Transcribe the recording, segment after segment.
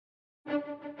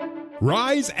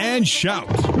Rise and shout.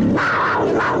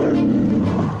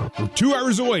 We're 2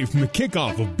 hours away from the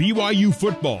kickoff of BYU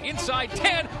football. Inside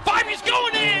 10, 5 is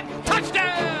going in!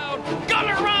 Touchdown!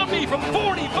 Gunner Romney from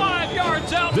 45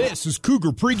 yards out. This is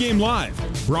Cougar Pregame Live,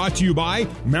 brought to you by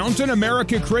Mountain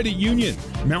America Credit Union.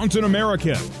 Mountain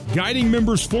America, guiding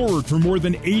members forward for more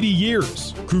than 80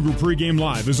 years. Cougar Pregame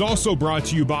Live is also brought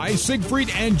to you by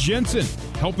Siegfried and Jensen,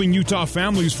 helping Utah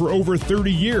families for over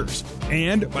 30 years.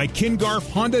 And by Kingarf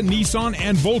Honda, Nissan,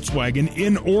 and Volkswagen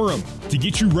in Orem. To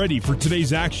get you ready for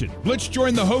today's action, let's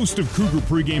join the host of Cougar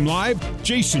Pregame Live,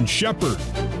 Jason Shepard.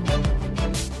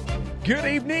 Good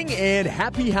evening and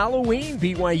happy Halloween,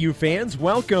 BYU fans.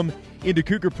 Welcome into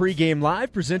Cougar Pregame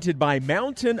Live, presented by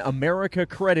Mountain America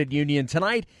Credit Union.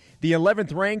 Tonight, the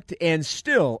 11th ranked and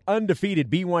still undefeated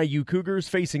BYU Cougars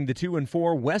facing the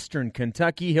 2-4 Western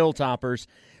Kentucky Hilltoppers.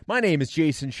 My name is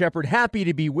Jason Shepard. Happy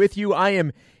to be with you. I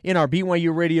am in our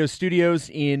BYU radio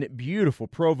studios in beautiful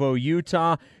Provo,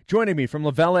 Utah. Joining me from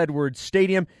Lavelle Edwards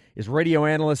Stadium is radio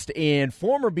analyst and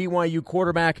former BYU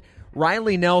quarterback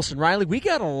Riley Nelson. Riley, we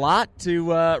got a lot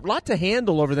to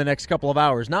handle over the next couple of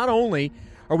hours. Not only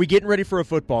are we getting ready for a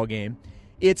football game,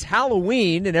 it's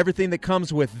Halloween and everything that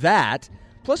comes with that.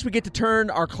 Plus, we get to turn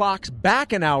our clocks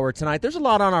back an hour tonight. There's a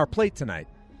lot on our plate tonight.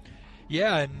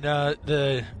 Yeah, and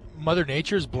the Mother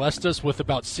Nature's blessed us with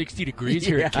about 60 degrees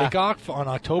here at kickoff on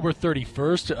October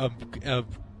 31st, a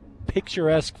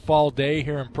picturesque fall day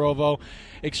here in Provo.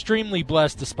 Extremely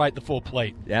blessed despite the full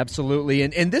plate. Absolutely,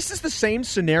 and this is the same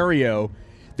scenario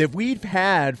that we've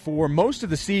had for most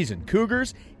of the season.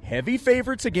 Cougars, heavy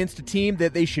favorites against a team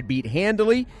that they should beat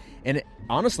handily. And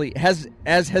honestly, as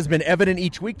has been evident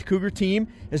each week, the Cougar team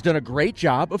has done a great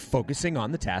job of focusing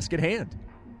on the task at hand.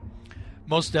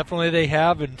 Most definitely they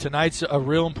have, and tonight's a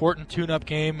real important tune-up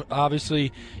game.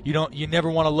 Obviously, you never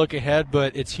want to look ahead,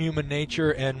 but it's human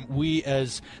nature, and we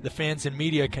as the fans and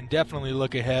media can definitely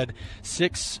look ahead.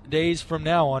 6 days from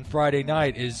now on Friday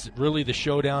night is really the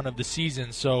showdown of the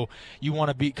season, so you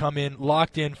want to come in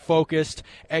locked in, focused,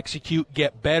 execute,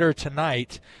 get better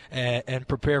tonight, and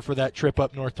prepare for that trip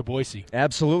up north to Boise.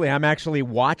 Absolutely. I'm actually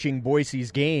watching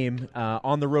Boise's game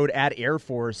on the road at Air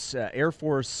Force. Air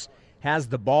Force has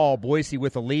the ball, Boise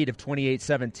with a lead of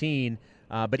 28-17.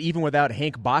 But even without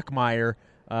Hank Bachmeier,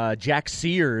 Jack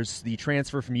Sears, the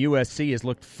transfer from USC, has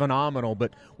looked phenomenal.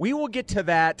 But we will get to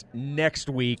that next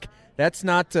week. That's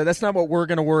not what we're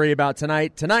going to worry about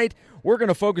tonight. Tonight, we're going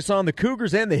to focus on the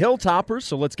Cougars and the Hilltoppers,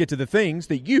 so let's get to the things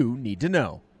that you need to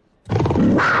know.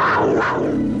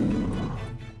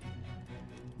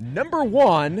 Number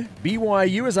one,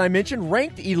 BYU, as I mentioned,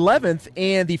 ranked 11th,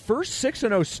 and the first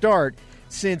 6-0 start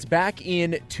since back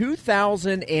in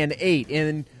 2008.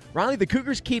 And, Riley, the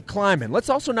Cougars keep climbing. Let's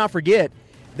also not forget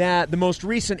that the most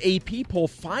recent AP poll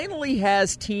finally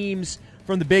has teams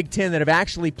from the Big Ten that have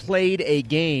actually played a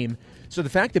game. So the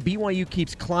fact that BYU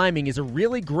keeps climbing is a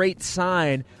really great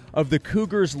sign of the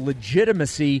Cougars'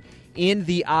 legitimacy in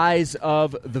the eyes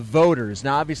of the voters.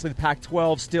 Now, obviously, the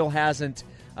Pac-12 still hasn't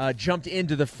jumped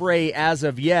into the fray as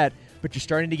of yet, but you're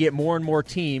starting to get more and more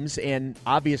teams, and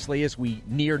obviously as we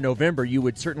near November, you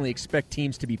would certainly expect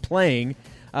teams to be playing,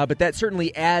 but that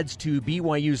certainly adds to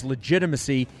BYU's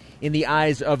legitimacy in the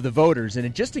eyes of the voters.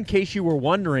 And just in case you were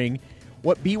wondering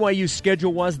what BYU's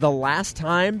schedule was the last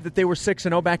time that they were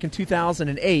 6-0 back in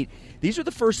 2008, these are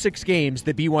the first 6 games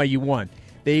that BYU won.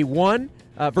 They won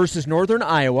versus Northern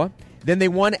Iowa. Then they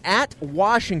won at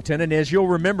Washington, and as you'll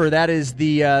remember, that is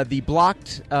the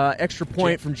blocked extra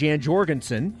point from Jan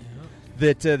Jorgensen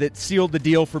that sealed the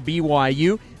deal for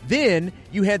BYU. Then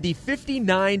you had the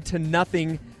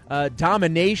 59-0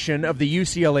 domination of the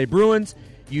UCLA Bruins.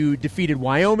 You defeated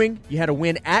Wyoming. You had a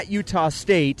win at Utah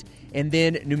State, and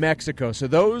then New Mexico. So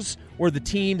those were the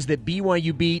teams that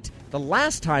BYU beat the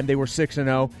last time they were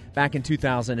 6-0 back in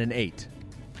 2008.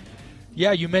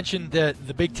 Yeah, you mentioned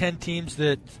the Big Ten teams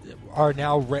that are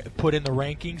now put in the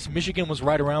rankings. Michigan was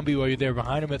right around BYU. They were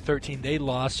behind them at 13. They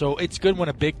lost. So it's good when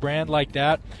a big brand like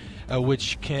that,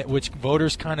 which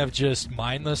voters kind of just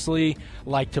mindlessly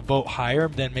like to vote higher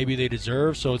than maybe they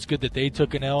deserve. So it's good that they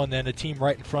took an L. And then a team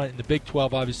right in front in the Big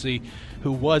 12, obviously,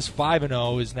 who was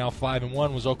 5-0, is now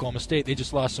 5-1, was Oklahoma State. They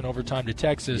just lost in overtime to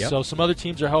Texas. Yep. So some other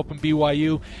teams are helping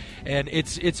BYU. And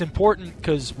it's important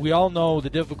because we all know the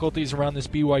difficulties around this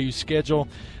BYU schedule.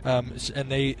 And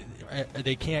they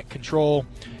they can't control,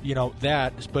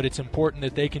 that, but it's important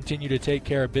that they continue to take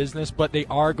care of business. But they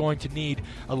are going to need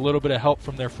a little bit of help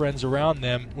from their friends around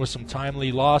them with some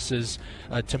timely losses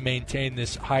to maintain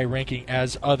this high ranking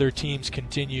as other teams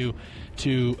continue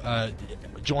to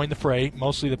join the fray,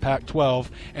 mostly the Pac-12,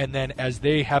 and then as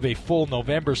they have a full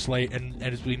November slate, and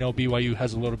as we know, BYU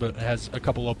has a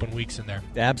couple open weeks in there.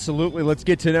 Absolutely. Let's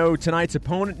get to know tonight's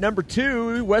opponent. Number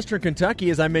 2, Western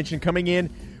Kentucky, as I mentioned, coming in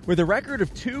with a record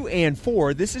of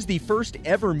 2-4. This is the first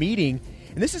ever meeting,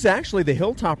 and this is actually the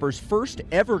Hilltoppers' first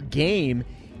ever game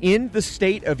in the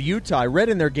state of Utah. I read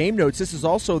in their game notes this is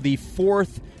also the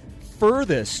 4th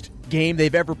furthest game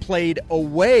they've ever played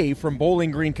away from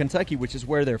Bowling Green, Kentucky, which is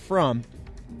where they're from.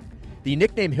 The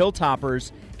nickname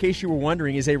Hilltoppers, in case you were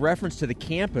wondering, is a reference to the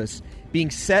campus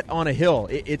being set on a hill.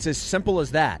 It's as simple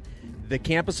as that. The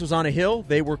campus was on a hill,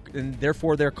 and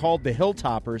therefore they're called the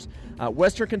Hilltoppers.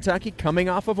 Western Kentucky coming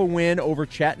off of a win over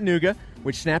Chattanooga,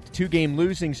 which snapped a 2-game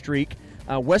losing streak.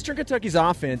 Western Kentucky's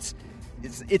offense,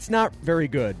 it's not very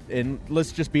good, and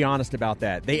let's just be honest about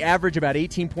that. They average about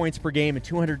 18 points per game and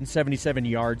 277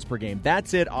 yards per game.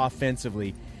 That's it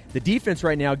offensively. The defense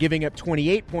right now giving up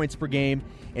 28 points per game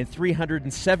and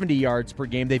 370 yards per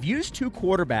game. They've used 2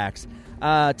 quarterbacks,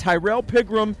 Tyrell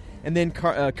Pigram and then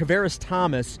Kavaris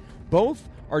Thomas. Both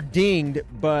are dinged,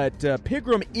 but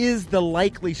Pigram is the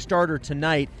likely starter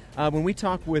tonight. When we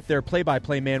talk with their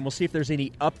play-by-play man, we'll see if there's any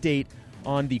update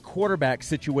on the quarterback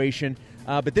situation.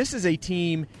 But this is a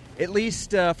team, at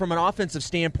least from an offensive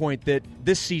standpoint, that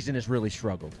this season has really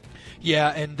struggled.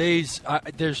 Yeah, and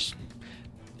they're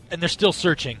still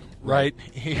searching, right?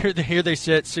 Here they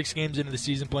sit 6 games into the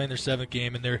season, playing their 7th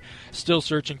game, and they're still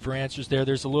searching for answers there.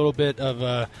 There's a little bit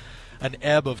of an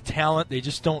ebb of talent. They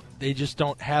just don't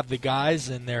have the guys,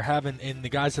 and the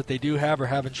guys that they do have are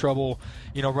having trouble,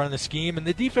 running the scheme. And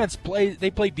the defense play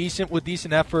decent with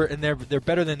decent effort, and they're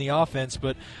better than the offense.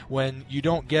 But when you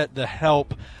don't get the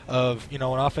help of an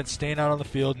offense staying out on the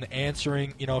field and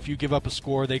answering, if you give up a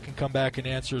score, they can come back and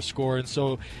answer a score. And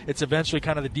so it's eventually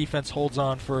kind of the defense holds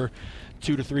on for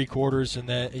 2 to 3 quarters, and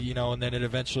then and then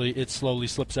it slowly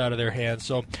slips out of their hands.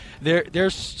 So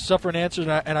they're suffering answers,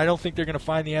 and I don't think they're going to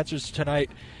find the answers tonight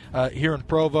here in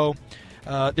Provo.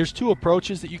 There's 2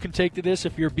 approaches that you can take to this.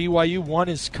 If you're BYU, one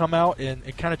is come out and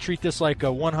kind of treat this like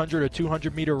a 100 or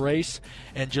 200 meter race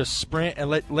and just sprint and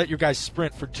let your guys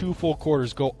sprint for 2 full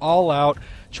quarters. Go all out,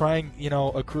 trying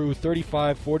accrue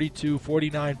 35, 42,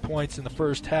 49 points in the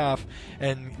first half,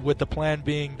 and with the plan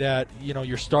being that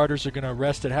your starters are going to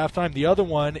rest at halftime. The other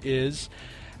one is,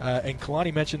 and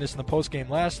Kalani mentioned this in the postgame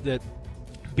that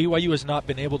BYU has not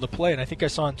been able to play, and I think I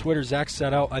saw on Twitter Zach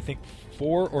set out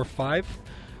 4 or 5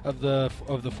 of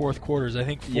the fourth quarters. I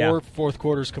think 4 fourth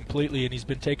quarters completely, and he's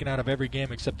been taken out of every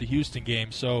game except the Houston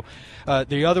game. So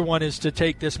the other one is to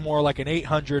take this more like an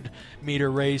 800-meter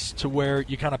race, to where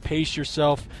you kind of pace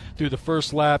yourself through the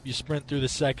first lap, you sprint through the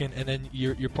second, and then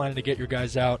you're planning to get your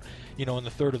guys out in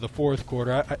the third or the fourth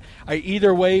quarter.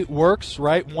 Either way works,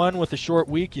 right? One, with a short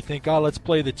week, you think, let's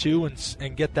play the 2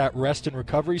 and get that rest and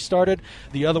recovery started.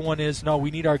 The other one is, no, we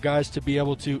need our guys to be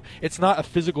able to, it's not a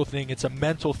physical thing, it's a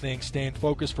mental thing, staying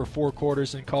focused for 4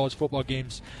 quarters. In college football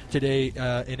games today,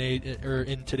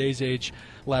 in today's age,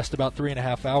 last about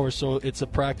 3.5 hours, so it's a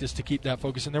practice to keep that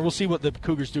focus. And then we'll see what the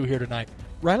Cougars do here tonight.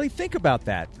 Riley, think about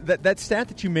that stat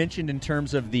that you mentioned in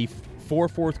terms of the 4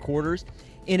 fourth quarters.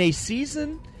 In a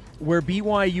season where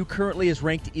BYU currently is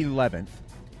ranked 11th,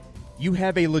 you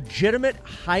have a legitimate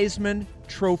Heisman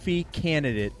Trophy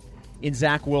candidate in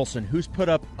Zach Wilson, who's put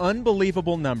up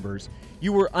unbelievable numbers.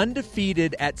 You were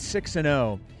undefeated at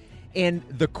 6-0, and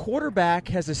the quarterback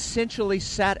has essentially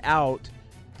sat out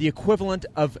the equivalent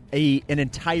of an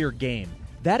entire game.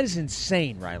 That is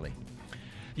insane, Riley.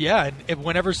 Yeah, and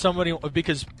whenever somebody,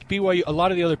 because BYU, a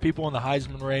lot of the other people in the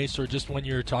Heisman race, or just when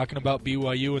you're talking about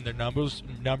BYU and their numbers,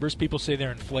 people say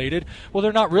they're inflated. Well,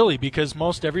 they're not really, because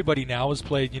most everybody now has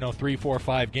played 3, 4,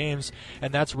 5 games,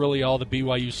 and that's really all the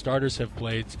BYU starters have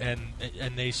played, and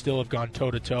they still have gone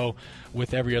toe to toe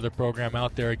with every other program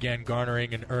out there. Again,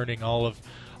 garnering and earning all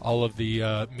of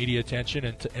the media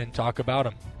attention and talk about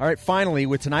them. All right, finally,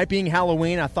 with tonight being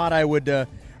Halloween, I thought I would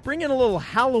bring in a little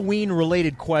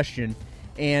Halloween-related question.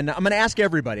 And I'm going to ask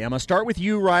everybody. I'm going to start with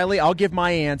you, Riley. I'll give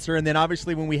my answer. And then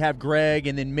obviously when we have Greg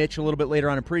and then Mitch a little bit later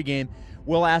on in pregame,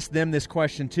 we'll ask them this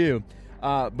question too.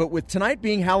 But with tonight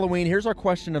being Halloween, here's our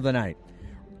question of the night.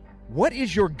 What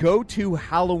is your go-to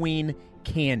Halloween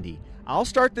candy? I'll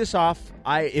start this off.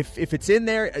 If it's in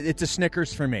there, it's a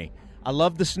Snickers for me. I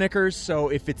love the Snickers, so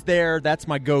if it's there, that's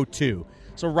my go-to.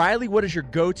 So, Riley, what is your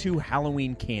go-to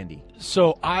Halloween candy?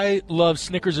 So I love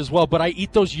Snickers as well, but I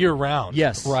eat those year-round.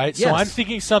 Yes. Right? Yes. So I'm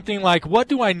thinking something like, what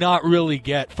do I not really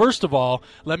get? First of all,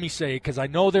 let me say, because I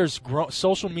know there's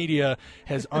social media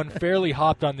has unfairly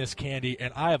hopped on this candy,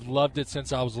 and I have loved it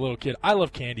since I was a little kid. I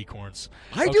love candy corns.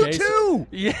 I do too!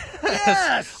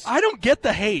 Yes! I don't get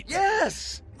the hate.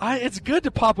 Yes! It's good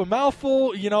to pop a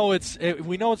mouthful. We know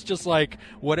it's just like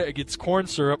it's corn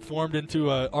syrup formed into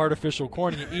a artificial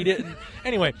corn. And you eat it. And,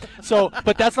 anyway,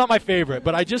 but that's not my favorite.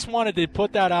 But I just wanted to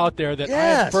put that out there that I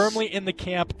am firmly in the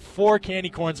camp for candy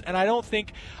corns, and I don't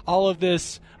think all of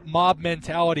this mob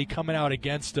mentality coming out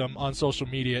against them on social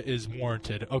media is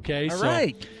warranted. Okay, all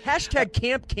right. Hashtag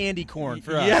Camp Candy Corn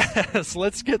for us. Yes,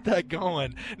 let's get that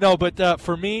going. No, but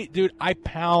for me, dude, I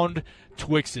pound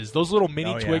Twixes, those little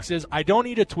mini Twixes. I don't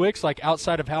eat a Twix like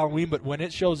outside of Halloween, but when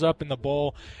it shows up in the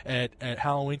bowl at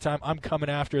Halloween time, I'm coming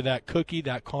after that cookie,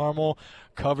 that caramel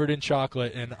covered in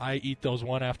chocolate, and I eat those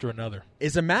one after another.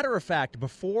 As a matter of fact,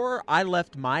 before I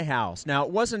left my house, now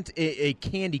it wasn't a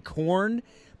candy corn,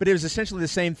 but it was essentially the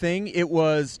same thing. It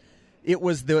was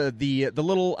the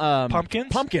little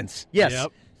pumpkins. Pumpkins, yes.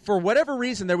 Yep. For whatever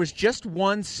reason, there was just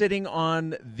one sitting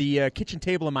on the kitchen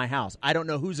table in my house. I don't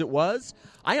know whose it was.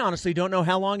 I honestly don't know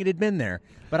how long it had been there.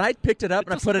 But I picked it up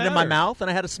and I put it in my mouth, and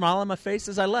I had a smile on my face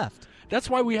as I left. That's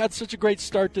why we had such a great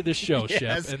start to this show, Yes.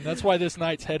 Shep, and that's why this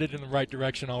night's headed in the right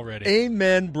direction already.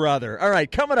 Amen, brother. All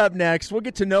right, coming up next, we'll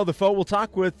get to know the foe. We'll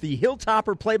talk with the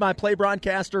Hilltopper play-by-play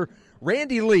broadcaster,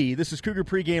 Randy Lee. This is Cougar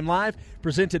Pregame Live,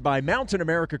 presented by Mountain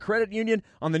America Credit Union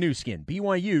on the new skin,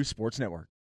 BYU Sports Network.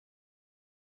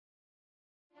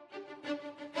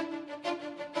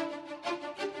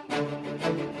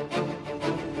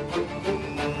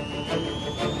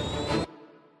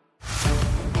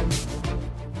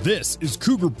 This is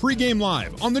Cougar Pregame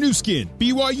Live on the new skin,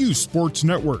 BYU Sports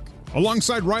Network.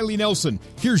 Alongside Riley Nelson,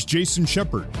 here's Jason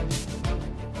Shepard.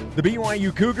 The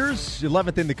BYU Cougars,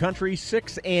 11th in the country,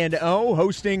 6-0,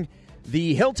 hosting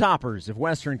the Hilltoppers of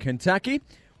Western Kentucky.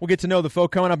 We'll get to know the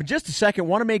folk coming up in just a second.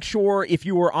 Want to make sure if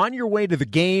you were on your way to the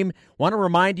game, want to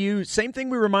remind you, same thing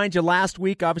we remind you last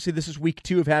week. Obviously, this is week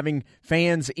 2 of having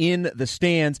fans in the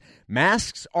stands.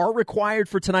 Masks are required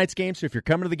for tonight's game, so if you're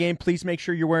coming to the game, please make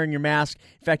sure you're wearing your mask.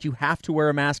 In fact, you have to wear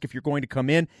a mask if you're going to come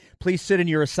in. Please sit in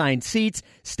your assigned seats,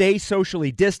 stay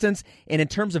socially distanced, and in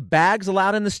terms of bags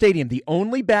allowed in the stadium, the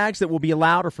only bags that will be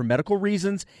allowed are for medical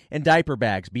reasons and diaper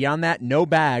bags. Beyond that, no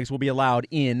bags will be allowed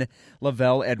in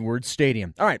Lavelle Edwards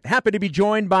Stadium. All right, happy to be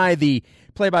joined by the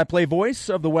play-by-play voice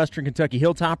of the Western Kentucky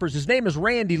Hilltoppers. His name is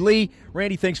Randy Lee.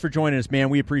 Randy, thanks for joining us, man.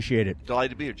 We appreciate it.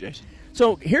 Delighted to be here, Jason.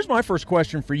 So here's my first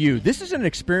question for you. This is an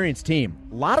experienced team.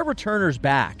 A lot of returners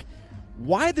back.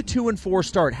 Why the 2-4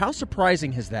 start? How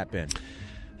surprising has that been?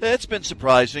 It's been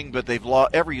surprising, but they've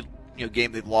lost every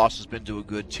game they've lost has been to a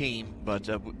good team. But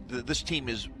this team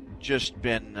has just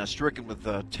been stricken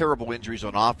with terrible injuries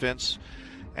on offense,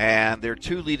 and their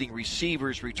 2 leading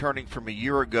receivers returning from a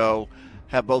year ago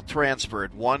have both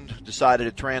transferred. One decided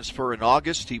to transfer in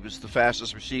August. He was the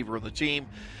fastest receiver on the team.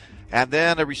 And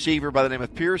then a receiver by the name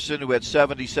of Pearson, who had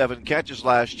 77 catches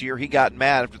last year, he got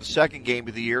mad after the second game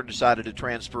of the year and decided to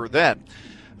transfer then.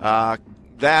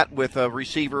 That with a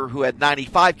receiver who had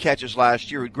 95 catches last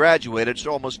year who graduated,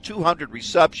 so almost 200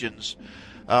 receptions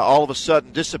all of a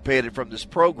sudden dissipated from this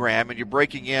program, and you're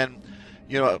breaking in,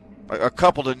 a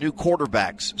couple of new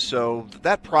quarterbacks. So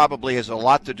that probably has a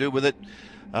lot to do with it.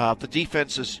 The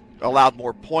defense has allowed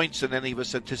more points than any of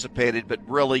us anticipated, but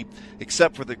really,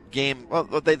 except for the game, well,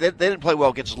 they didn't play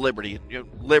well against Liberty.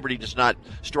 Liberty does not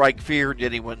strike fear into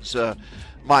anyone's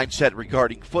mindset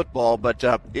regarding football, but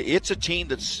it's a team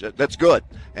that's good,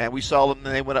 and we saw them,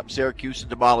 and they went up Syracuse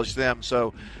and demolished them,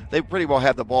 so they pretty well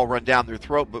had the ball run down their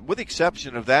throat. But with the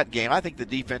exception of that game, I think the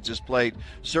defense has played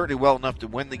certainly well enough to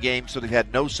win the game, so they've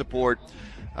had no support.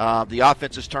 The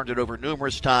offense has turned it over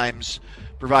numerous times,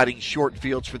 providing short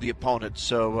fields for the opponent.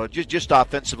 So just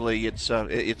offensively, it's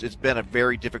been a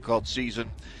very difficult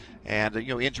season. And,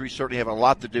 injuries certainly have a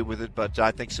lot to do with it, but I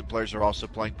think some players are also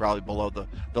playing probably below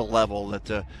the level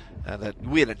that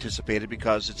we had anticipated,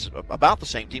 because it's about the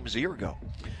same team as a year ago.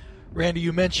 Randy,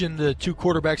 you mentioned the 2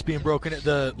 quarterbacks being broken,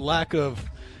 the lack of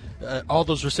all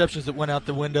those receptions that went out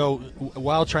the window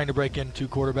while trying to break in 2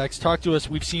 quarterbacks. Talk to us.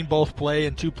 We've seen both play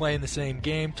and 2 play in the same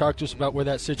game. Talk to us about where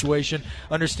that situation.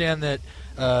 Understand that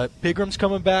Pigram's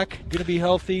coming back, going to be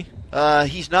healthy.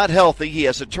 He's not healthy. He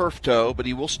has a turf toe, but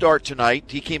he will start tonight.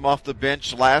 He came off the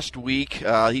bench last week.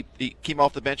 He came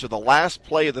off the bench of the last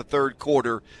play of the third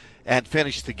quarter and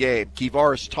finished the game.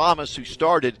 Kevaris Thomas, who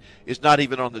started, is not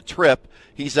even on the trip.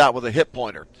 He's out with a hip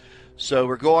pointer. So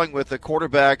we're going with a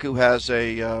quarterback who has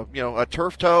a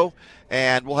turf toe,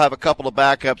 and we'll have a couple of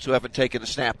backups who haven't taken a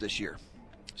snap this year.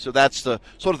 So that's the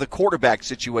sort of the quarterback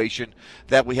situation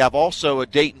that we have. Also, a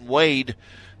Dayton Wade,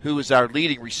 who is our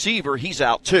leading receiver, he's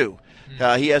out too.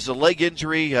 He has a leg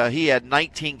injury. He had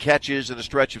 19 catches in a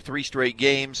stretch of 3 straight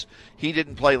games. He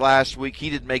didn't play last week. He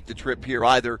didn't make the trip here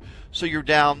either. So you're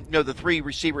down, the 3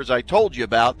 receivers I told you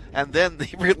about, and then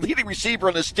the leading receiver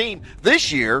on this team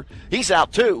this year, he's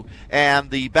out too. And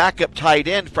the backup tight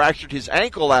end fractured his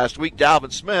ankle last week,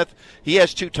 Dalvin Smith. He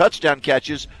has 2 touchdown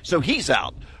catches, so he's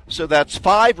out. So that's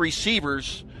 5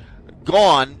 receivers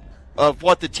gone of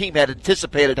what the team had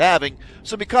anticipated having.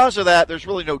 So because of that, there's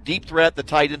really no deep threat. The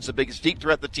tight end's the biggest deep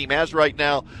threat the team has right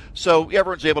now. So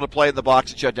everyone's able to play in the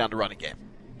box and shut down the running game.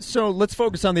 So let's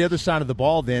focus on the other side of the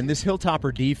ball then. This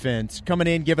Hilltopper defense coming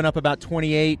in, giving up about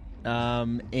 28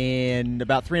 and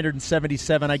about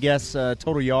 377, I guess,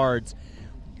 total yards.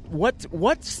 What's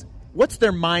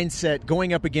their mindset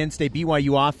going up against a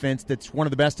BYU offense that's one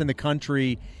of the best in the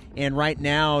country and right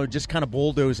now just kind of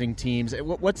bulldozing teams?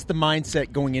 What's the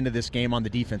mindset going into this game on the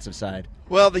defensive side?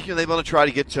 Well, they want to try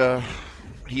to get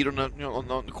heat on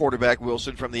the quarterback,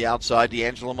 Wilson, from the outside.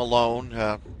 D'Angelo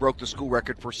Malone broke the school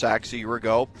record for sacks a year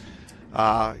ago.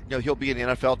 He'll be an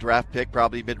NFL draft pick,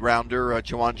 probably mid-rounder.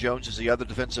 Jawan Jones is the other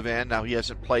defensive end. Now, he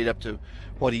hasn't played up to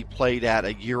what he played at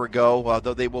a year ago,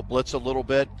 though they will blitz a little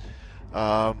bit.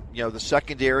 The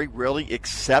secondary, really,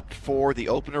 except for the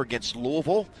opener against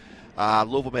Louisville.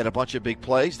 Louisville made a bunch of big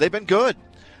plays. They've been good.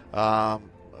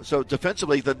 So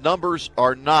defensively, the numbers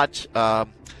are not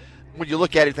when you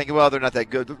look at it, you think, well, they're not that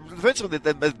good. Defensively,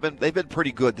 they've been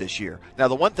pretty good this year. Now,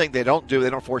 the one thing they don't do, they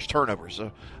don't force turnovers.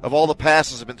 Of all the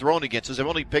passes that have been thrown against us, they've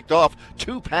only picked off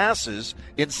 2 passes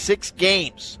in 6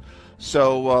 games.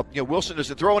 So, Wilson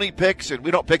doesn't throw any picks, and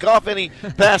we don't pick off any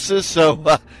passes. So,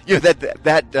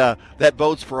 that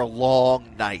bodes for a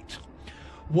long night.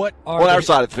 What are on our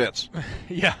side of the fence?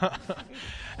 Yeah.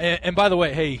 And by the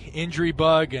way, hey, injury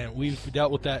bug, and we've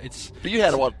dealt with that. But you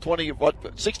had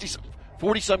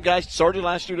 40-some guys started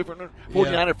last year,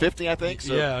 49 or 50, I think.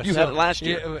 So yeah, you had it last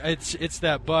year. It's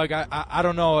that bug. I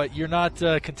don't know. You're not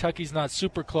Kentucky's not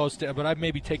super close to, but I'd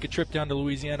maybe take a trip down to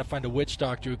Louisiana, find a witch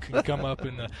doctor who can come up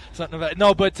and something about.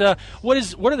 No, but what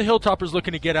are the Hilltoppers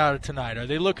looking to get out of tonight? Are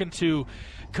they looking to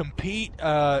compete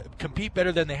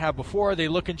better than they have before? Are they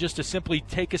looking just to simply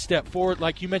take a step forward?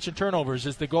 Like you mentioned, turnovers.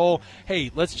 Is the goal,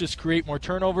 hey, let's just create more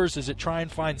turnovers? Is it try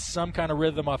and find some kind of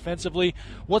rhythm offensively?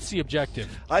 What's the objective?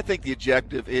 I think the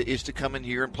objective is to come in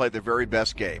here and play their very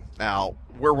best game. Now,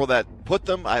 where will that put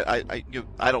them? I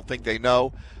don't think they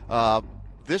know.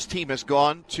 This team has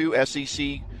gone to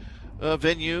SEC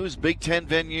venues, Big Ten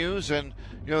venues, and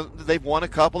they've won a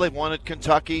couple. They've won at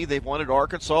Kentucky. They've won at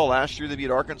Arkansas. Last year they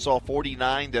beat Arkansas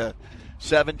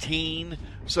 49-17.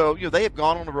 So, they have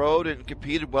gone on the road and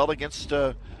competed well against,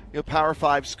 Power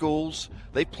 5 schools.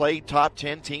 They played top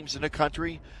 10 teams in the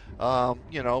country, but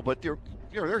they're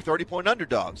 30-point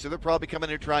underdogs. So they're probably coming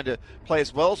in here trying to play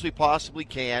as well as we possibly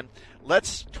can.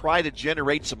 Let's try to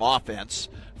generate some offense,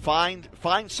 find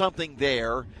something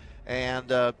there,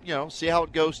 and, see how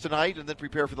it goes tonight and then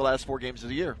prepare for the last 4 games of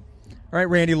the year. All right,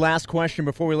 Randy, last question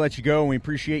before we let you go, and we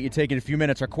appreciate you taking a few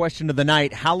minutes. Our question of the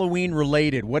night,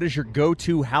 Halloween-related. What is your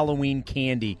go-to Halloween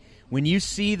candy? When you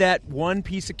see that one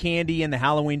piece of candy in the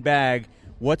Halloween bag,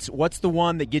 what's the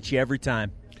one that gets you every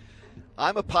time?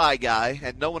 I'm a pie guy,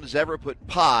 and no one has ever put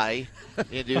pie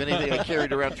into anything I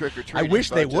carried around trick-or-treating. I wish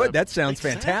they would. That sounds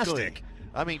fantastic.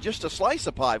 I mean, just a slice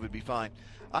of pie would be fine.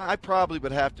 I probably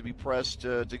would have to be pressed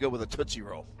to go with a Tootsie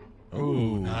Roll.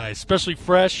 Ooh, nice. Especially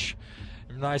fresh.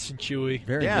 Nice and chewy.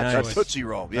 Very nice. That's Tootsie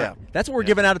Roll, yeah. That's what we're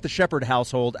giving out at the Shepherd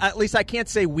household. At least I can't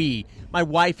say we. My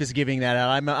wife is giving that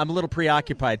out. I'm a little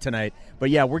preoccupied tonight. But,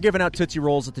 yeah, we're giving out Tootsie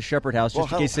Rolls at the Shepherd house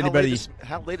just in case anybody.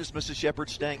 How late is Mrs. Shepherd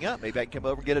staying up? Maybe I can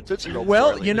come over and get a Tootsie Roll.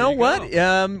 Well, you know what?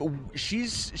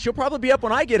 She'll probably be up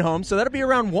when I get home, so that'll be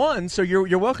around 1. So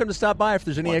you're welcome to stop by if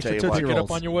there's any extra Tootsie Rolls. Get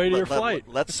up on your way to your flight.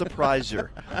 Let's surprise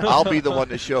her. I'll be the one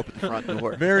to show up at the front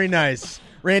door. Very nice.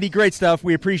 Randy, great stuff.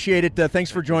 We appreciate it.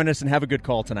 Thanks for joining us, and have a good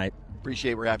call tonight.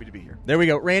 Appreciate it. We're happy to be here. There we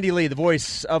go. Randy Lee, the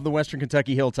voice of the Western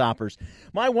Kentucky Hilltoppers.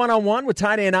 My one-on-one with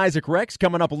Ty and Isaac Rex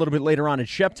coming up a little bit later on in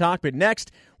Shep Talk, but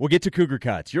next we'll get to Cougar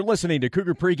Cuts. You're listening to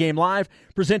Cougar Pregame Live,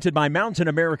 presented by Mountain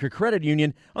America Credit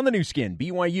Union on the new skin,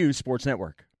 BYU Sports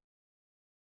Network.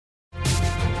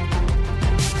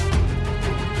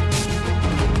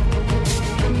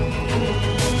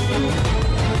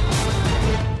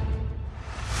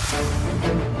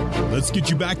 Let's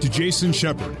get you back to Jason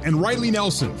Shepard and Riley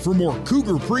Nelson for more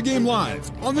Cougar Pregame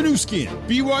Live on the new skin,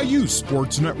 BYU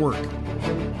Sports Network.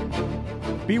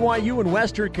 BYU and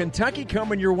Western Kentucky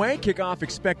coming your way. Kickoff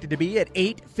expected to be at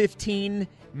 8:15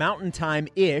 Mountain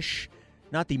Time-ish.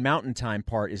 Not the Mountain Time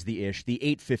part is the ish. The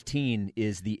 8:15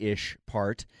 is the ish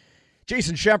part.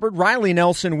 Jason Shepard, Riley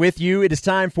Nelson with you. It is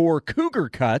time for Cougar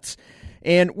Cuts.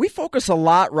 And we focus a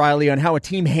lot, Riley, on how a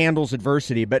team handles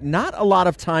adversity, but not a lot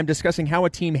of time discussing how a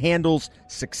team handles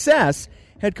success.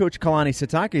 Head coach Kalani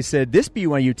Sitake said this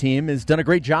BYU team has done a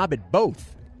great job at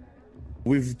both.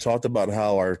 We've talked about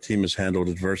how our team has handled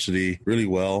adversity really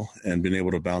well and been able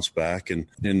to bounce back. And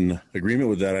in agreement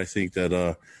with that, I think that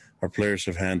our players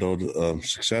have handled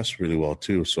success really well,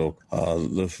 too. So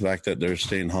the fact that they're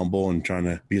staying humble and trying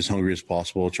to be as hungry as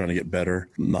possible, trying to get better,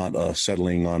 not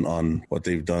settling on what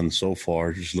they've done so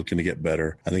far, just looking to get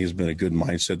better, I think has been a good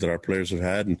mindset that our players have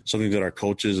had and something that our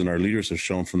coaches and our leaders have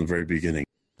shown from the very beginning.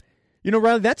 You know,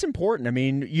 Riley, that's important. I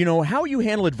mean, you know, how you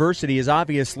handle adversity is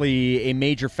obviously a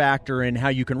major factor in how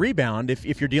you can rebound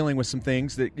if you're dealing with some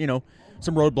things that, you know,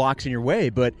 some roadblocks in your way.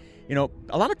 But, you know,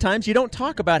 a lot of times you don't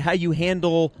talk about how you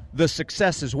handle the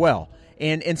success as well.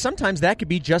 And sometimes that could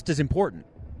be just as important.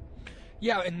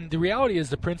 Yeah, and the reality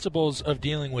is the principles of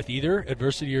dealing with either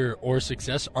adversity or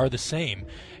success are the same.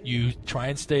 You try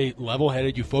and stay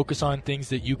level-headed. You focus on things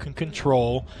that you can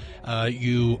control.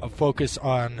 You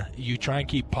try and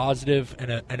keep positive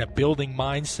and a building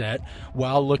mindset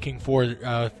while looking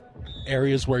for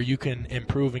areas where you can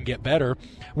improve and get better.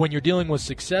 When you're dealing with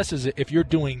success, if you're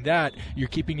doing that, you're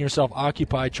keeping yourself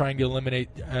occupied, trying to eliminate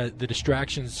the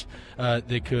distractions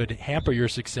that could hamper your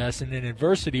success. And in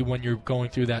adversity, when you're going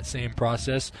through that same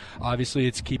process, obviously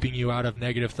it's keeping you out of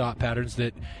negative thought patterns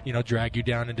that, you know, drag you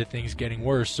down into things getting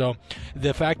worse. So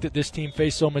the fact that this team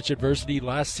faced so much adversity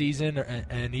last season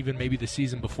and even maybe the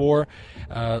season before,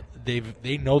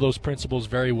 they know those principles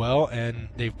very well, and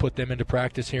they've put them into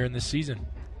practice here in this season.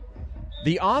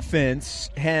 The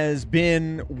offense has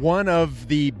been one of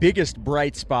the biggest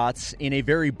bright spots in a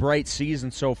very bright season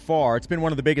so far. It's been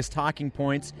one of the biggest talking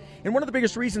points and one of the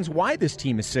biggest reasons why this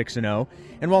team is 6-0.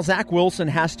 And while Zach Wilson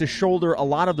has to shoulder a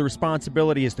lot of the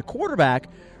responsibility as the quarterback,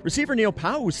 receiver Neil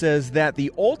Pau'u says that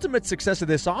the ultimate success of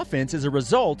this offense is a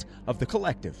result of the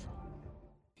collective.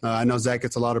 I know Zach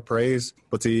gets a lot of praise,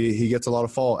 but he gets a lot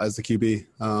of fault as the QB.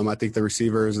 I think the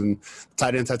receivers and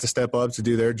tight ends have to step up to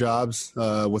do their jobs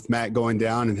with Matt going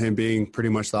down and him being pretty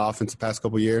much the offense the past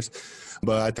couple of years.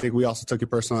 But I think we also took it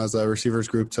personal as a receivers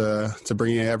group to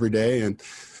bring it every day, and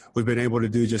we've been able to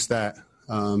do just that.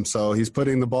 So he's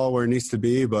putting the ball where it needs to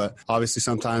be, but obviously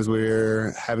sometimes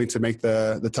we're having to make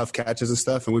the tough catches and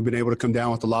stuff, and we've been able to come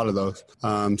down with a lot of those.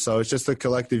 So it's just a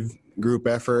collective group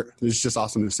effort. It's just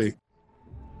awesome to see.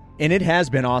 And it has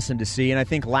been awesome to see. And I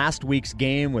think last week's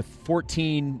game with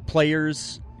 14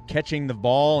 players catching the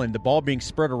ball and the ball being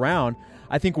spread around,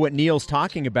 I think what Neil's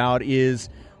talking about is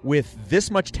with this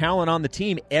much talent on the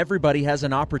team, everybody has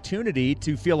an opportunity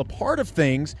to feel a part of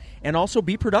things and also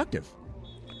be productive.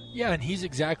 Yeah, and he's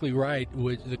exactly right.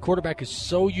 The quarterback is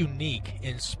so unique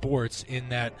in sports in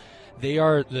that they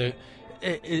are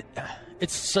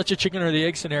it's such a chicken or the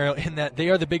egg scenario in that they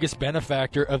are the biggest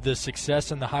benefactor of the success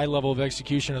and the high level of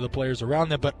execution of the players around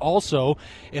them. But also,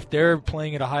 if they're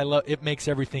playing at a high level, it makes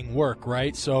everything work,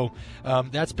 right? So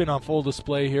that's been on full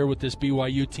display here with this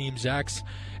BYU team. Zach's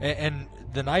and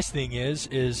the nice thing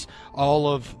is all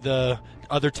of the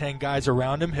other 10 guys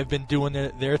around him have been doing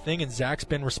their thing, and Zach's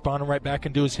been responding right back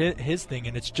and doing his thing.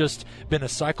 And it's just been a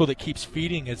cycle that keeps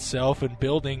feeding itself and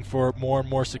building for more and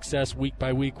more success week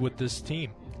by week with this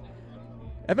team.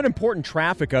 I have an important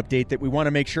traffic update that we want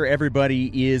to make sure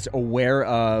everybody is aware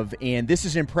of, and this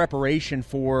is in preparation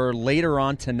for later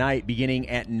on tonight beginning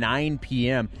at 9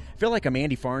 p.m. I feel like I'm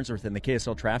Andy Farnsworth in the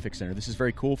KSL Traffic Center. This is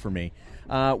very cool for me.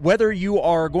 Whether you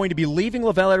are going to be leaving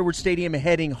LaVell Edwards Stadium and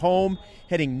heading home,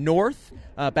 heading north,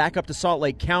 back up to Salt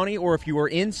Lake County, or if you are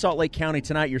in Salt Lake County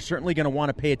tonight, you're certainly going to want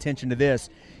to pay attention to this.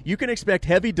 You can expect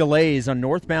heavy delays on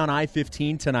northbound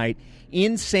I-15 tonight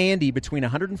in Sandy between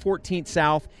 114th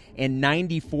South and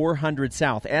 9400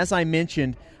 South. As I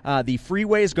mentioned, the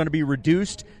freeway is going to be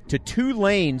reduced to 2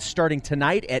 lanes starting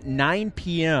tonight at 9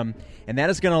 p.m., and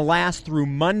that is going to last through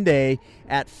Monday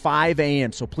at 5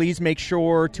 a.m. So please make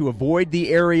sure to avoid the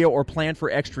area or plan for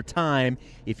extra time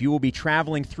if you will be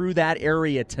traveling through that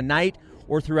area tonight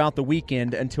or throughout the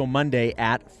weekend until Monday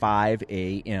at 5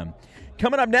 a.m.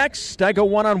 Coming up next, I go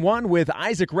one-on-one with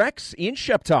Isaac Rex in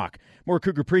Shep Talk. More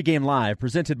Cougar Pregame Live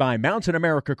presented by Mountain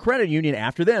America Credit Union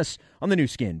after this on the new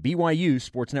skin, BYU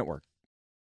Sports Network.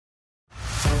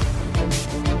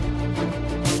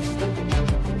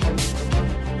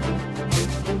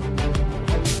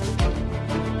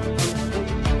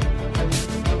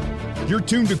 You're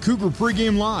tuned to Cougar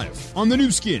Pregame Live on the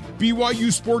new skin,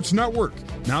 BYU Sports Network.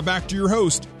 Now back to your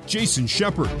host, Jason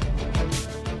Shepard.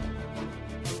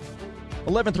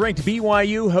 11th ranked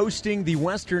BYU hosting the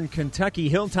Western Kentucky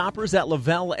Hilltoppers at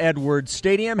Lavelle Edwards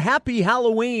Stadium. Happy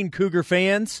Halloween, Cougar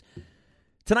fans.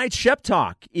 Tonight's Shep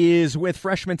Talk is with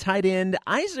freshman tight end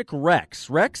Isaac Rex.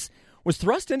 Rex was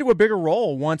thrust into a bigger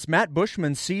role once Matt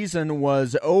Bushman's season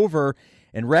was over.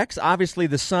 And Rex, obviously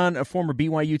the son of former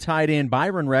BYU tight end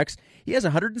Byron Rex, he has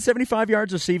 175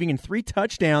 yards receiving and 3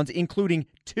 touchdowns, including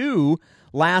 2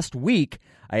 last week.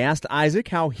 I asked Isaac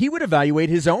how he would evaluate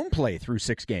his own play through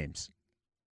 6 games.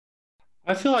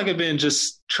 I feel like I've been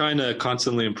just trying to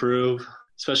constantly improve,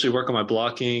 especially work on my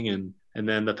blocking, and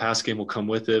then the pass game will come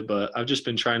with it. But I've just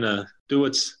been trying to do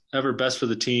what's ever best for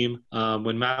the team.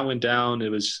 When Matt went down, it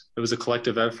was a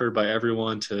collective effort by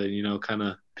everyone to, kind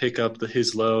of pick up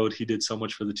his load. He did so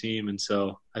much for the team. And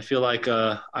so I feel like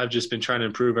I've just been trying to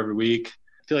improve every week.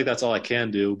 I feel like that's all I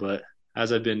can do. But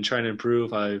as I've been trying to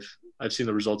improve, I've seen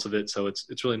the results of it, so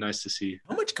it's really nice to see.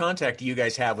 How much contact do you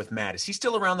guys have with Matt? Is he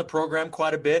still around the program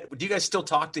quite a bit? Do you guys still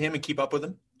talk to him and keep up with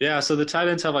him? Yeah, so the tight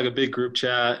ends have like a big group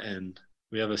chat, and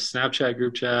we have a Snapchat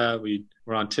group chat.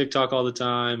 We're on TikTok all the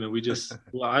time, and we just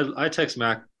I text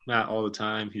Matt all the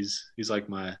time. He's like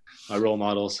my role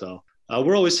model, so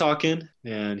we're always talking,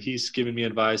 and he's giving me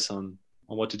advice on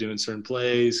what to do in certain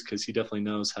plays because he definitely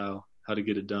knows how to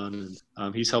get it done,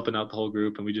 and he's helping out the whole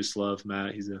group, and we just love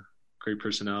Matt. He's a great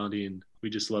personality, and we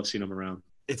just love seeing him around.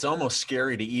 It's almost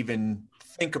scary to even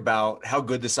think about how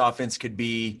good this offense could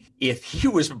be if he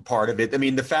was a part of it. I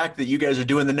mean, the fact that you guys are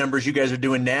doing the numbers you guys are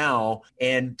doing now,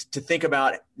 and to think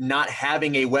about not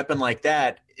having a weapon like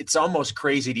that, it's almost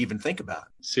crazy to even think about.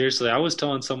 Seriously, I was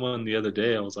telling someone the other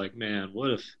day, I was like, man,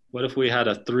 what if we had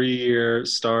a 3-year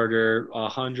starter,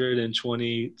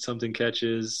 120-something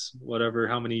catches, whatever,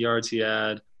 how many yards he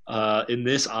had in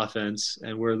this offense,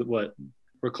 and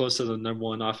we're close to the number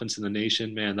 1 offense in the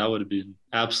nation. Man, that would have been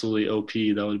absolutely OP.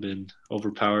 That would have been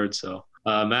overpowered. So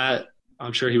Matt,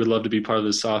 I'm sure he would love to be part of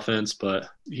this offense, but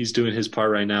he's doing his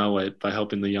part right now by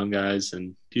helping the young guys.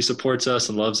 And he supports us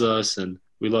and loves us, and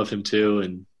we love him too.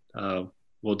 And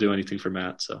we'll do anything for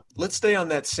Matt. So let's stay on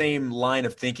that same line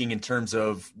of thinking in terms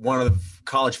of one of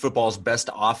college football's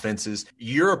best offenses.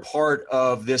 You're a part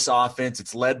of this offense.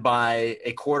 It's led by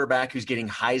a quarterback who's getting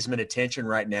Heisman attention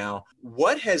right now.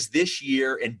 What has this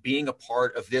year and being a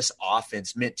part of this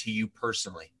offense meant to you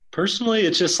personally? Personally,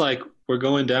 it's just like we're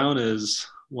going down as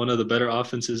one of the better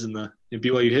offenses in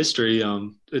BYU history.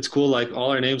 It's cool. Like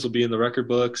all our names will be in the record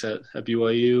books at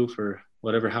BYU for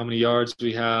how many yards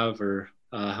we have or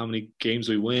how many games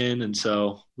we win. And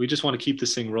so we just want to keep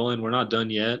this thing rolling. We're not done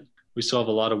yet. We still have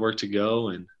a lot of work to go.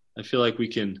 And I feel like we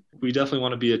definitely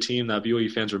want to be a team that BYU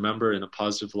fans remember in a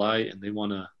positive light. And they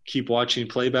want to keep watching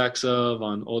playbacks of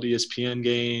on old ESPN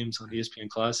games, on ESPN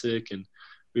Classic. And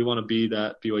we want to be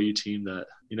that BYU team that,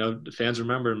 the fans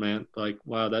remember, man, like,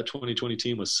 wow, that 2020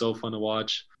 team was so fun to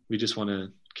watch. We just want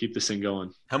to keep this thing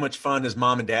going. How much fun does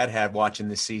mom and dad have watching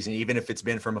this season, even if it's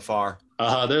been from afar?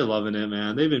 They're loving it,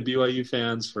 man. They've been BYU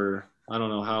fans for I don't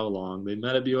know how long. They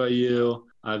met at BYU.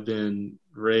 I've been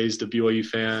raised a BYU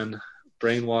fan,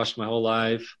 brainwashed my whole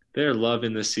life. They're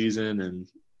loving this season, and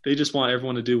they just want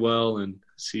everyone to do well and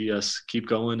see us keep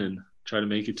going and try to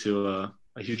make it to a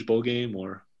huge bowl game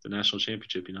or the national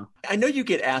championship, I know you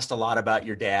get asked a lot about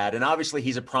your dad, and obviously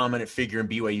he's a prominent figure in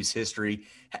BYU's history.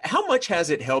 How much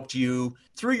has it helped you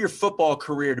through your football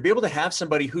career to be able to have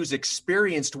somebody who's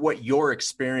experienced what you're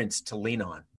experienced to lean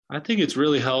on? I think it's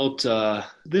really helped.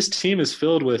 This team is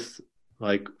filled with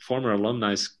like former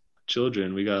alumni's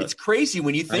children. It's crazy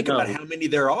when you think about how many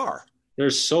there are.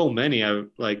 There's so many.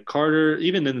 Like Carter,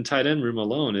 even in the tight end room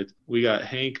alone, we got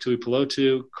Hank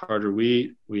Tuipulotu, Carter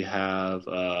Wheat. We have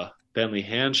Bentley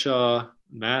Hanshaw.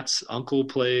 Matt's uncle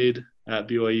played at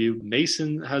BYU.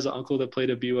 Mason has an uncle that played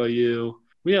at BYU.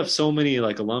 We have so many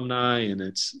like alumni, and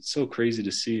it's so crazy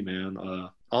to see, man.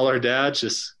 All our dads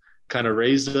just kind of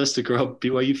raised us to grow up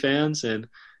BYU fans, and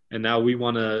now we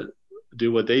want to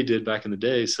do what they did back in the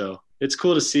day. So it's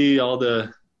cool to see all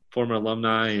the former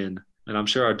alumni, and I'm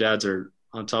sure our dads are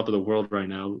on top of the world right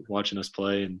now watching us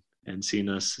play and seeing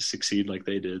us succeed like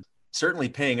they did. Certainly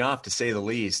paying off, to say the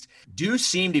least. Do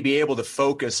seem to be able to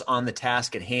focus on the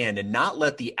task at hand and not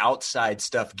let the outside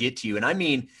stuff get to you. And I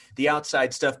mean the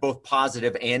outside stuff, both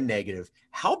positive and negative.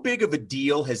 How big of a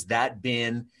deal has that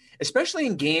been, especially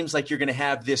in games like you're going to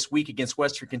have this week against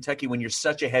Western Kentucky when you're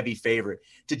such a heavy favorite,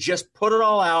 to just put it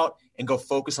all out and go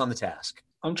focus on the task?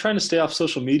 I'm trying to stay off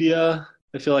social media.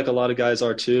 I feel like a lot of guys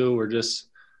are too.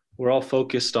 We're all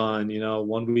focused on,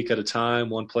 1 week at a time,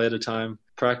 one play at a time.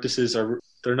 Practices are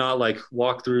they're not like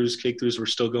walkthroughs, kick-throughs. We're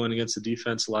still going against the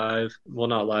defense live. Well,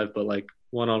 not live, but like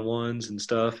one-on-ones and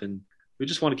stuff. And we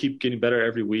just want to keep getting better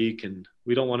every week. And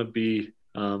we don't want to be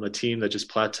a team that just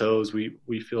plateaus.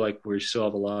 We feel like we still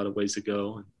have a lot of ways to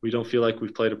go. We don't feel like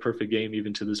we've played a perfect game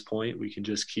even to this point. We can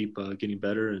just keep getting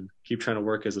better and keep trying to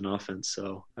work as an offense.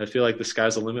 So I feel like the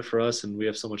sky's the limit for us, and we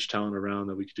have so much talent around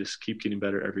that we could just keep getting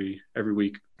better every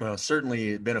week. Well,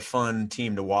 certainly been a fun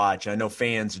team to watch. I know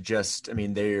fans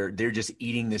they're just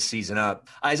eating this season up.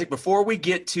 Isaac, before we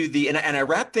get to and I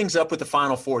wrap things up with the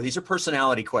Final Four, these are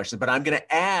personality questions, but I'm going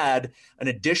to add an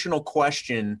additional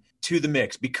question to the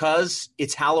mix because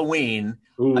it's Halloween.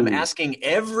 Ooh. I'm asking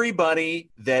everybody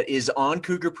that is on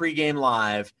Cougar Pregame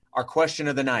Live our question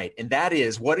of the night, and that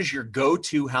is, what is your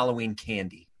go-to Halloween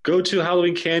candy? Go-to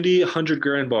Halloween candy, 100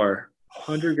 Grand Bar.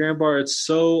 100 Grand Bar, it's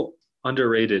so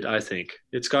underrated, I think.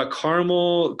 It's got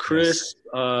caramel, crisp,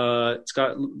 yes. It's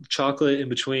got chocolate in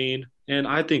between, and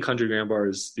I think 100 Grand Bar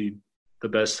is the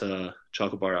best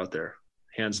chocolate bar out there.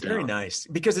 Hands down. Very nice,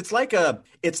 because it's like a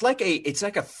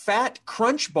fat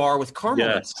crunch bar with caramel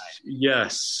inside.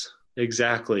 Yes,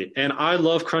 exactly. And I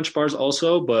love crunch bars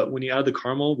also, but when you add the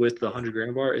caramel with the 100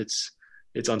 Grand Bar, it's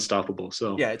unstoppable.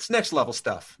 So yeah, it's next level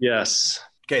stuff. Yes.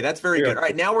 Okay, that's very good. All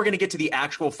right, now we're going to get to the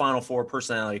actual Final Four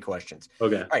personality questions.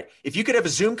 Okay. All right, if you could have a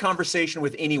Zoom conversation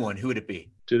with anyone, who would it be?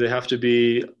 Do they have to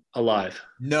be alive?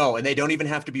 No, and they don't even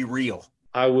have to be real.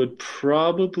 I would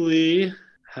probably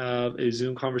have a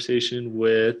Zoom conversation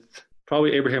with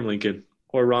probably Abraham Lincoln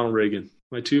or Ronald Reagan,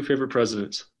 my two favorite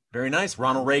presidents. Very nice.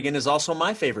 Ronald Reagan is also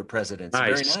my favorite president.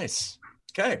 Nice. Very nice.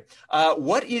 Okay.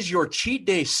 What is your cheat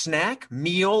day snack,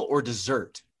 meal, or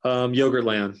dessert?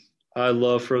 Yogurtland. I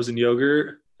love frozen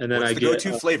yogurt. And then What's the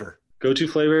go-to flavor? Go-to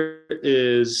flavor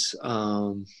is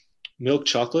milk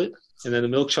chocolate. And then the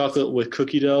milk chocolate with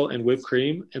cookie dough and whipped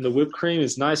cream. And the whipped cream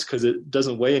is nice because it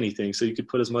doesn't weigh anything. So you could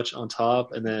put as much on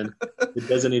top, and then it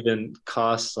doesn't even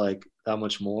cost like that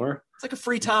much more. It's like a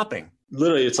free topping.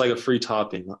 Literally, it's like a free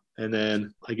topping. And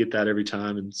then I get that every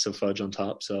time, and some fudge on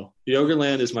top. So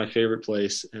Yogurtland is my favorite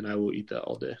place, and I will eat that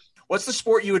all day. What's the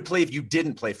sport you would play if you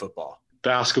didn't play football?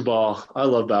 Basketball. I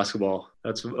love basketball.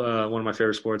 That's one of my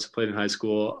favorite sports. I played in high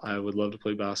school. I would love to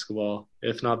play basketball.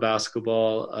 If not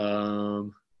basketball,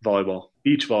 volleyball,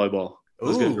 beach volleyball.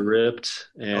 Those guys are ripped,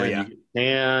 and you get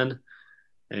tan,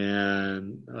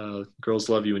 and girls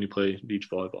love you when you play beach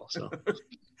volleyball. So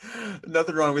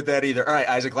nothing wrong with that either. All right,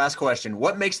 Isaac, last question.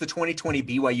 What makes the 2020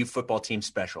 BYU football team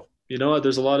special? You know what?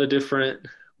 There's a lot of different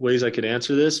ways I could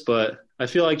answer this, but I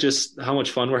feel like just how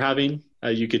much fun we're having.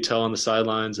 You could tell on the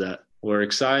sidelines that we're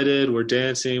excited, we're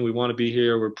dancing, we want to be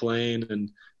here, we're playing,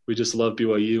 and we just love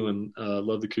BYU and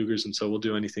love the Cougars, and so we'll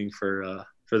do anything for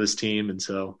this team. And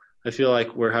so I feel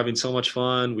like we're having so much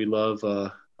fun. We love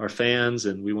our fans,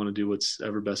 and we want to do what's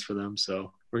ever best for them.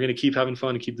 So we're going to keep having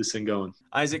fun and keep this thing going.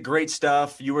 Isaac, great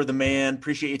stuff. You were the man.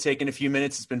 Appreciate you taking a few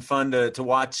minutes. It's been fun to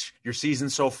watch your season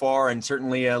so far, and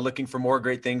certainly looking for more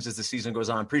great things as the season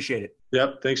goes on. Appreciate it.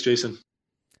 Yep. Thanks, Jason.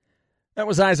 That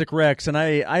was Isaac Rex, and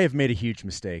I have made a huge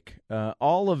mistake.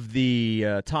 All of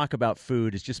the talk about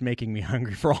food is just making me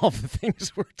hungry for all the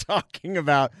things we're talking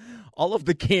about. All of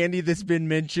the candy that's been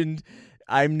mentioned,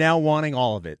 I'm now wanting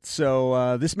all of it.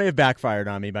 So this may have backfired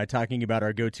on me by talking about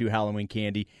our go-to Halloween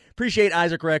candy. Appreciate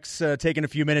Isaac Rex taking a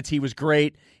few minutes. He was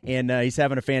great, and he's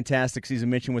having a fantastic season.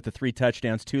 Mentioned with the 3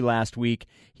 touchdowns, 2 last week.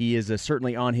 He is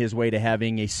certainly on his way to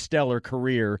having a stellar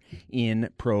career in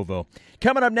Provo.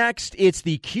 Coming up next, it's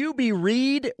the QB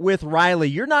Read with Riley.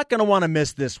 You're not going to want to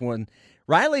miss this one.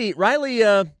 Riley,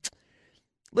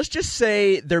 let's just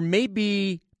say there may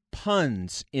be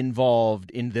puns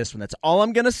involved in this one. That's all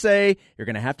I'm going to say. You're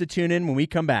going to have to tune in when we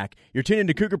come back. You're tuned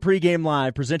into Cougar Pregame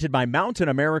Live, presented by Mountain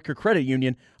America Credit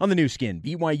Union on the new skin,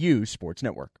 BYU Sports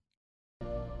Network.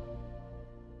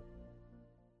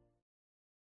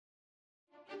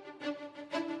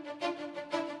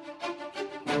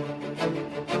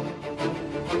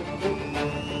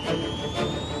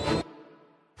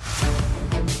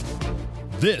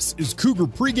 This is Cougar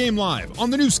Pregame Live on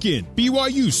the new skin,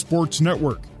 BYU Sports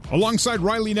Network. Alongside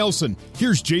Riley Nelson,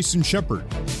 here's Jason Shepard.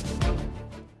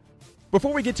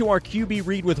 Before we get to our QB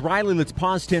Read with Riley, let's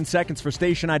pause 10 seconds for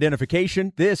station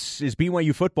identification. This is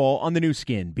BYU football on the new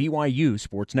skin, BYU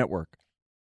Sports Network.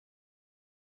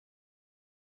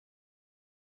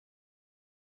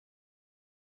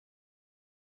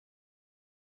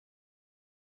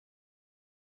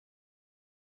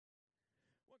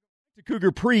 To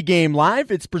Cougar Pregame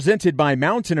Live, it's presented by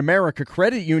Mountain America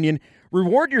Credit Union.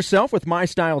 Reward yourself with My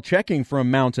Style checking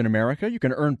from Mountain America. You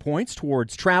can earn points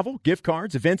towards travel, gift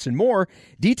cards, events, and more.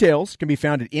 Details can be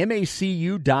found at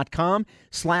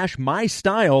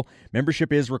macu.com/mystyle.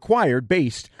 Membership is required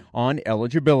based on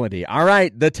eligibility. All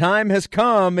right, the time has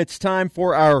come. It's time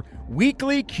for our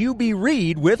weekly QB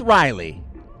Read with Riley.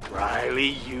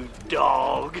 Riley, you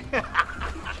dog.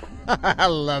 I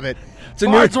love it.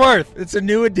 Farnsworth. It's a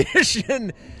new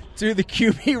addition to the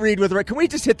QB Read with Riley. Can we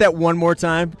just hit that one more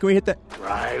time? Can we hit that?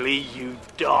 Riley, you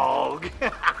dog.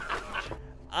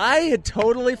 I had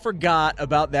totally forgot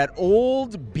about that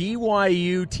old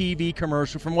BYU TV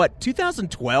commercial from what,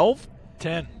 2012?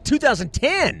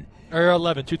 2010. Or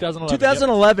 11, 2011.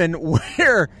 2011, yep.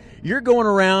 Where you're going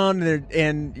around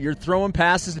and you're throwing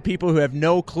passes to people who have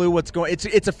no clue what's going.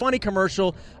 It's a funny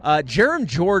commercial. Jerem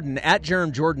Jordan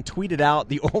tweeted out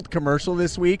the old commercial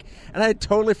this week, and I had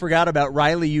totally forgot about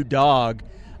Riley, you dog.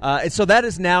 And so that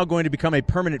is now going to become a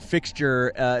permanent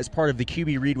fixture as part of the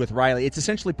QB Read with Riley. It's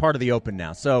essentially part of the Open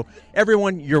now. So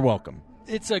everyone, you're welcome.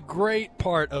 It's a great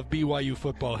part of BYU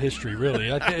football history,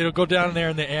 really. I think it'll go down there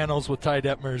in the annals with Ty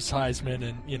Detmer's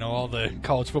Heisman and, all the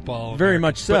college football. Very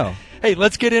much so. But, hey,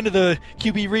 let's get into the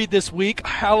QB Read this week,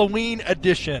 Halloween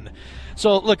edition.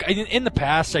 So, look, in the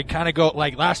past, I kind of go,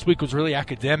 like last week was really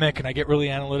academic and I get really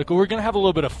analytical. We're going to have a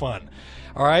little bit of fun.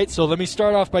 All right, so let me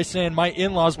start off by saying my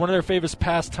in-laws, one of their favorite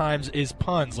pastimes is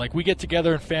puns. Like we get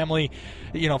together in family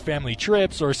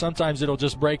trips, or sometimes it'll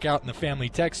just break out in the family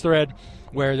text thread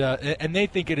and they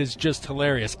think it is just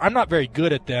hilarious. I'm not very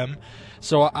good at them,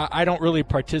 so I don't really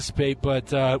participate.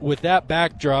 But with that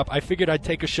backdrop, I figured I'd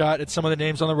take a shot at some of the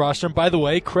names on the roster. And by the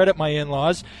way, credit my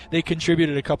in-laws. They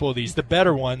contributed a couple of these. The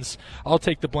better ones, I'll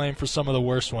take the blame for some of the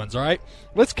worst ones. All right,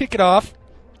 let's kick it off.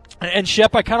 And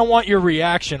Shep, I kind of want your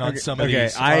reaction on some of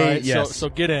these. Yes. So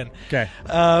get in. Okay.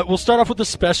 We'll start off with the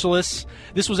specialists.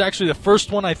 This was actually the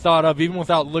first one I thought of, even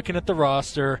without looking at the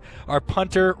roster. Our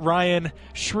punter, Ryan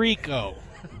Shrieko.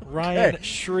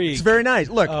 Shriek. It's very nice.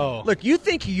 Look, you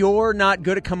think you're not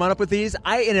good at coming up with these?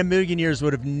 I, in a million years,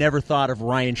 would have never thought of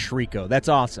Ryan Shrieko. That's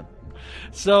awesome.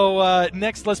 So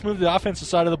next, let's move to the offensive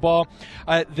side of the ball.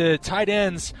 The tight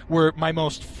ends were my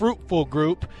most fruitful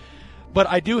group. But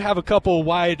I do have a couple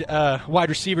wide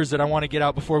receivers that I want to get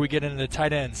out before we get into the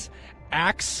tight ends.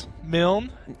 Axe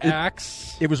Milne.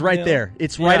 It was right there.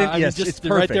 It's right. It's perfect.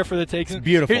 Right there for the taking. It's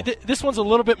beautiful. Here, this one's a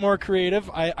little bit more creative,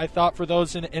 I thought, for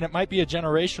those, and it might be a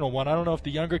generational one. I don't know if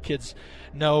the younger kids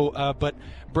know, but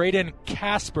Braden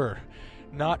Casper.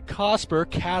 Not Casper,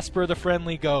 Casper the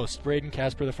Friendly Ghost. Braden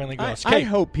Casper the Friendly Ghost. I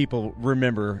hope people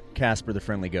remember Casper the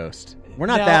Friendly Ghost. We're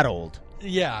not that old.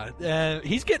 Yeah,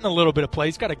 he's getting a little bit of play.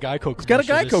 He's got a Geico commercial. He's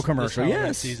got a Geico commercial,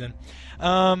 yes. Season.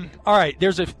 All right,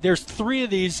 there's three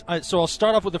of these. So I'll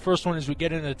start off with the first one as we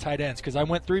get into the tight ends, because I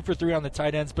went 3 for 3 on the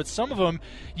tight ends, but some of them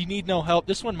you need no help.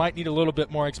 This one might need a little bit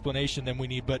more explanation than we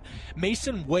need. But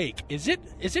Mason Wake, is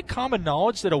it common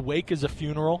knowledge that a wake is a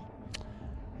funeral?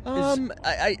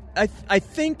 I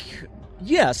think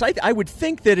yes. I would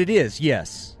think that it is.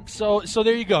 Yes. So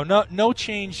there you go. No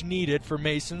change needed for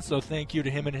Mason. So thank you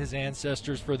to him and his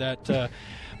ancestors for that.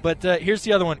 But here's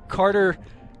the other one: Carter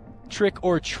Trick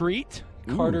or Treat.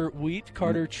 Ooh.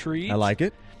 Carter Treat. I like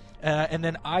it. And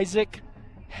then Isaac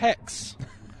Hex.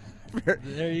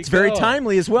 There you it's go. Very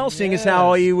timely as well, seeing as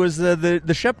how he was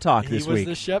the Shep Talk this week. He was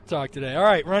the Shep Talk today. All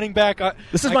right, running back.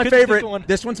 This is my favorite.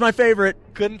 This one's my favorite.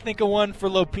 Couldn't think of one for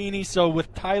Lopini, so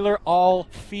with Tyler All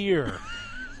Fear.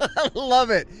 I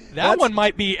love it. That one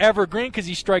might be evergreen because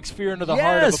he strikes fear into the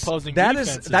heart of opposing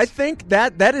defenses. I think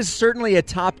that is certainly a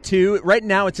top 2. Right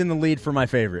now it's in the lead for my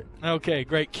favorite. Okay,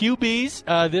 great.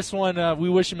 QBs. This one, we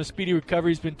wish him a speedy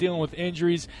recovery. He's been dealing with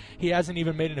injuries. He hasn't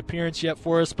even made an appearance yet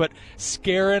for us. But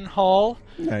Scarin Hall.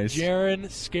 Nice. Jaron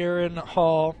Scarin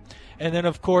Hall. And then,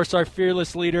 of course, our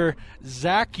fearless leader,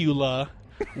 Zacula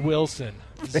Wilson.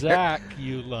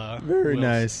 Zacula Very Wilson.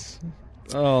 Nice.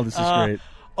 Oh, this is great.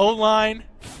 O-line,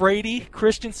 Frady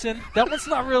Christensen. That one's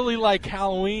not really like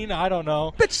Halloween. I don't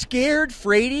know. But scared,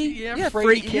 Frady. Yeah,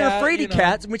 Frady cat. You're a Frady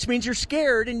cat, which means you're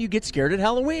scared, and you get scared at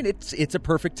Halloween. It's a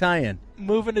perfect tie-in.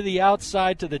 Moving to the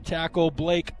outside to the tackle,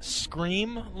 Blake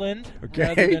Screamland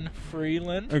rather than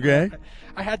Freeland. Okay.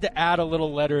 I had to add a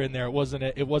little letter in there. It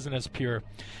wasn't as pure.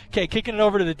 Okay, kicking it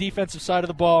over to the defensive side of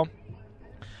the ball,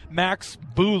 Max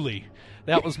Booley.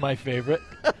 That was my favorite.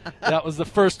 That was the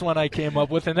first one I came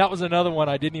up with, and that was another one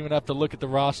I didn't even have to look at the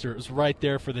roster. It was right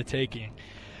there for the taking.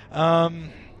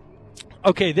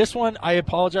 Okay, this one I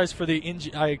apologize to the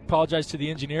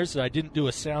engineers that I didn't do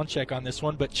a sound check on this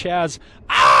one, but Chaz,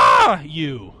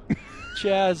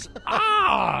 Chaz,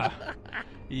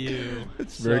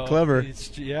 It's very clever.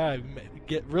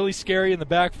 Get really scary in the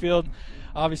backfield.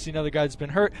 Obviously, another guy that's been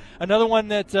hurt. Another one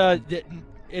that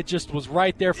it just was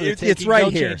right there for the taking. It's right no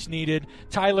here. Change needed.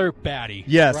 Tyler Batty.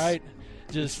 Yes. Right?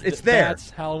 Just it's there.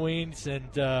 Bats, Halloween's,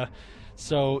 and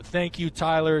so thank you,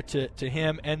 Tyler, to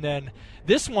him. And then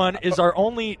this one is our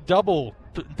only double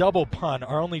pun,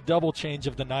 our only double change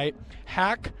of the night.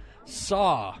 Hack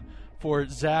Saw for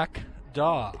Zach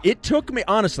Daw. It took me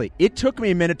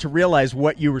a minute to realize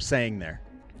what you were saying there.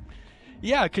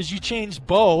 Yeah, because you changed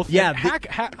both. Yeah,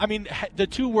 the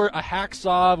two were a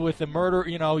hacksaw with a murder,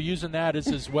 using that as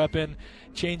his weapon.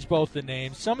 Change both the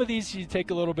names. Some of these you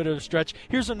take a little bit of a stretch.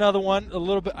 Here's another one. A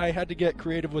little bit. I had to get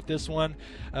creative with this one,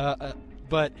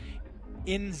 but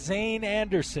Insane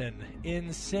Anderson.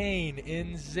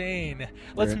 Insane.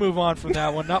 Let's move on from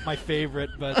that one. Not my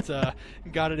favorite, but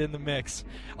got it in the mix.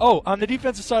 Oh, on the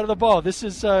defensive side of the ball, this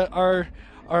is our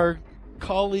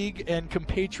colleague and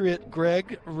compatriot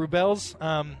Greg Wrubell's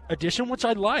addition, which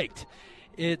I liked.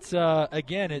 It's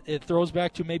again, it throws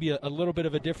back to maybe a little bit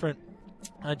of a different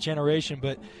generation,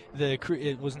 but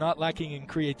it was not lacking in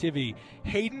creativity.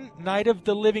 Hayden, Night of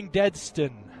the Living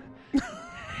Deadston.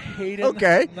 Hayden,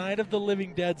 okay. Night of the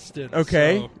Living Deadston.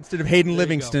 Okay, so, instead of Hayden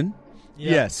Livingston.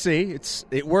 Yep. Yeah, see,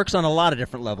 it works on a lot of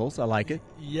different levels. I like it.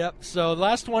 Yep. So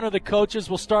last one of the coaches.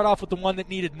 We'll start off with the one that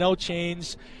needed no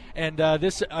change, and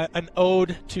this an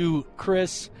ode to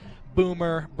Chris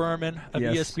Boomer Berman of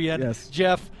ESPN. Yes.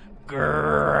 Jeff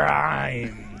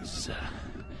Grimes.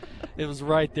 It was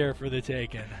right there for the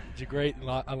taking. It's a great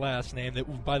last name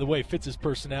that, by the way, fits his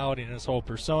personality and his whole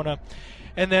persona.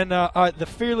 And then the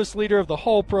fearless leader of the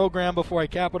whole program, before I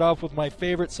cap it off with my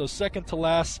favorite, so second to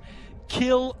last,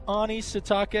 Kill Ani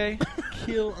Satake.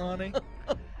 Kill Ani.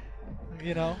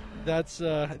 That's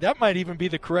that might even be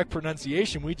the correct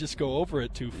pronunciation. We just go over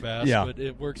it too fast, but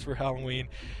it works for Halloween.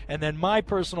 And then my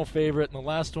personal favorite, and the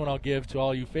last one I'll give to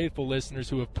all you faithful listeners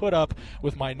who have put up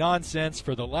with my nonsense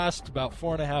for the last about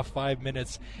 5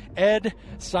 minutes, Ed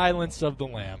Silence of the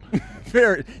Lamb.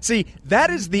 See,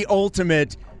 that is the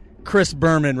ultimate Chris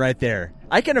Berman right there.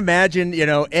 I can imagine,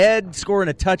 Ed scoring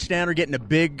a touchdown or getting a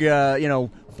big,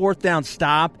 fourth down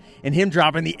stop, and him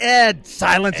dropping the Ed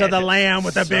Silence of the Lamb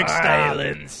with a big stop.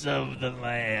 Silence of the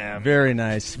Lamb. Very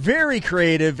nice. Very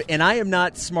creative, and I am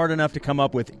not smart enough to come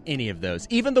up with any of those.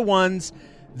 Even the ones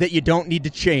that you don't need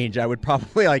to change, I would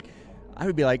probably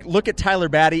be like, look at Tyler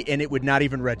Batty, and it would not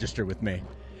even register with me.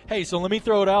 Hey, so let me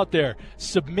throw it out there.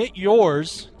 Submit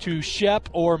yours to Shep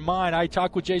or mine. I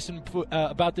talked with Jason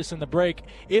about this in the break.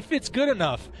 If it's good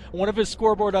enough, one of his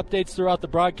scoreboard updates throughout the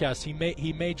broadcast, he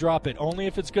may drop it, only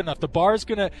if it's good enough. The bar is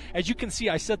going to, as you can see,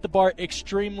 I set the bar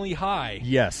extremely high.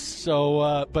 Yes.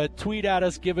 So, but tweet at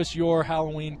us, give us your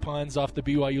Halloween puns off the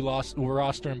BYU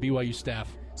roster and BYU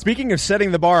staff. Speaking of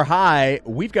setting the bar high,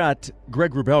 we've got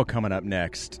Greg Wrubell coming up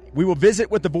next. We will visit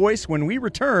with the voice when we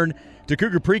return to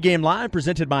Cougar Pregame Live,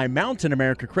 presented by Mountain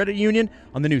America Credit Union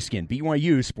on the new skin,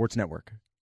 BYU Sports Network.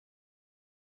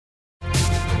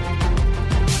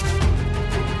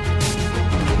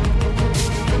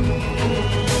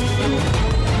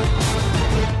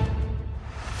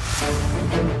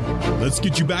 Let's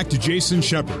get you back to Jason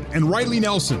Shepard and Riley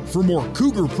Nelson for more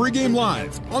Cougar Pregame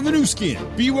Live on the new skin,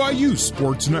 BYU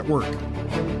Sports Network.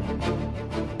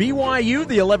 BYU,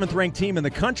 the 11th ranked team in the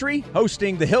country,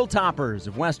 hosting the Hilltoppers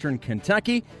of Western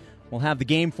Kentucky. We'll have the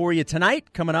game for you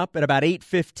tonight, coming up at about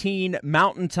 8:15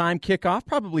 Mountain Time kickoff,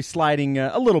 probably sliding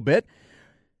a little bit.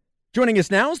 Joining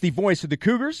us now is the voice of the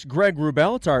Cougars, Greg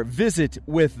Wrubell. It's our visit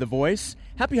with the voice.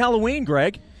 Happy Halloween,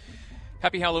 Greg.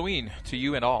 Happy Halloween to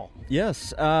you and all.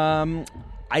 Yes.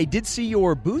 I did see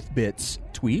your Booth Bits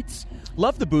tweets.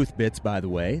 Love the Booth Bits, by the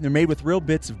way. They're made with real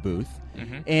bits of Booth.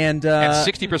 Mm-hmm. And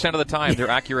 60% of the time, they're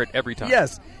accurate every time.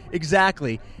 Yes,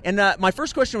 exactly. And my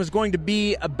first question was going to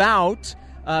be about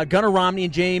Gunnar Romney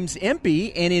and James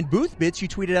Empey. And in Booth Bits, you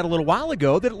tweeted out a little while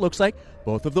ago that it looks like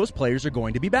both of those players are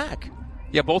going to be back.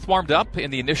 Yeah, both warmed up in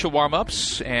the initial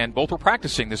warm-ups, and both were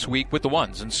practicing this week with the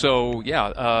ones. And so,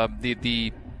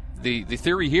 the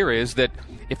theory here is that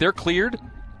if they're cleared,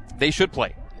 they should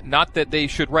play. Not that they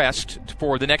should rest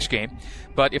for the next game,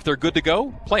 but if they're good to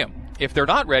go, play them. If they're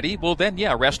not ready, well then,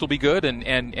 rest will be good, and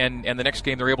the next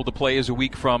game they're able to play is a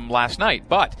week from last night.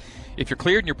 But if you're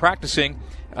cleared and you're practicing,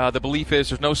 the belief is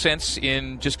there's no sense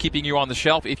in just keeping you on the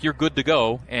shelf if you're good to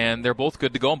go, and they're both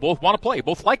good to go and both want to play,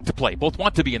 both like to play, both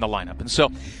want to be in the lineup. And so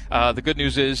the good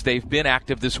news is they've been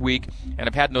active this week and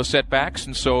have had no setbacks,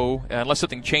 and so unless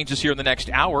something changes here in the next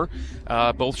hour,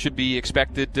 both should be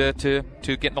expected to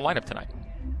get in the lineup tonight.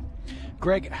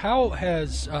 Greg, how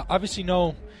has obviously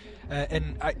no,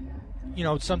 and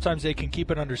sometimes they can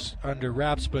keep it under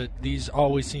wraps, but these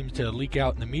always seem to leak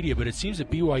out in the media. But it seems that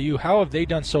BYU, how have they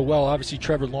done so well? Obviously,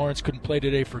 Trevor Lawrence couldn't play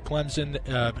today for Clemson.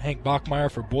 Hank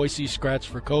Bachmeier for Boise scratched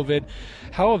for COVID.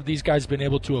 How have these guys been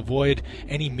able to avoid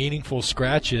any meaningful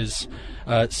scratches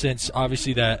since,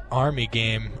 obviously, that Army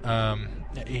game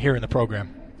here in the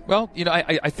program? Well,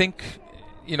 I think,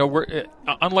 we're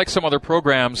unlike some other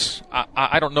programs.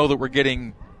 I don't know that we're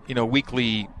getting,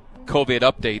 weekly COVID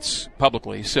updates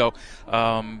publicly. So,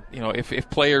 if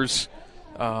players,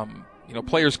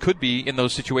 players could be in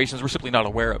those situations, we're simply not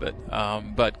aware of it.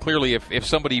 But clearly, if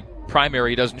somebody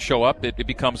primary doesn't show up, it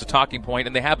becomes a talking point,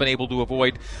 and they have been able to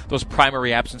avoid those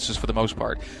primary absences for the most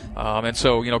part. And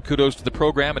so, kudos to the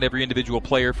program and every individual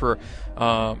player for,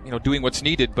 doing what's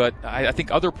needed. But I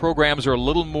think other programs are a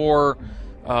little more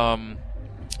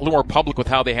public with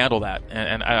how they handle that.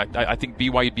 And I think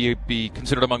BYU be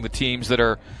considered among the teams that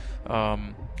are,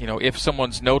 if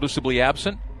someone's noticeably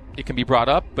absent, it can be brought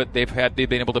up, but they've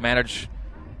been able to manage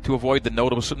to avoid the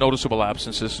noticeable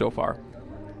absences so far.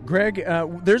 Greg,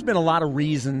 there's been a lot of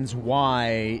reasons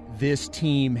why this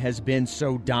team has been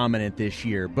so dominant this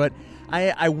year, but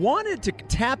I wanted to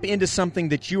tap into something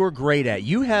that you are great at.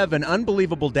 You have an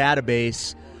unbelievable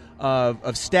database of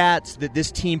stats that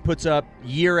this team puts up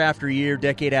year after year,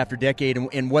 decade after decade,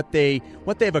 and what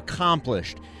they've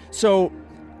accomplished. So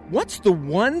what's the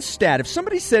one stat, if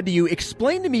somebody said to you,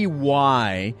 explain to me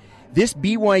why this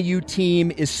BYU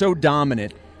team is so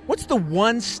dominant, what's the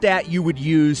one stat you would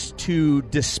use to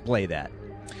display that?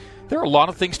 There are a lot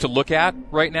of things to look at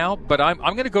right now, but I'm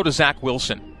going to go to Zach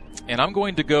Wilson, and I'm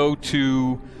going to go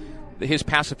to his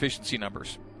pass efficiency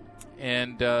numbers.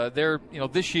 And they're,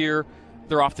 this year,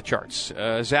 they're off the charts.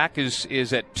 Zach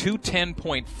is at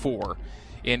 210.4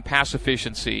 in pass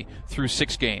efficiency through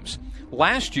 6 games.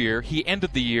 Last year, he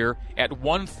ended the year at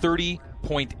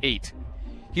 130.8.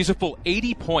 He's a full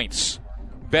 80 points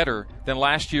better than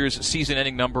last year's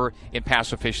season-ending number in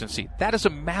pass efficiency. That is a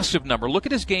massive number. Look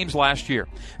at his games last year.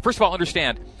 First of all,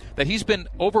 understand that he's been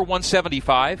over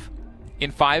 175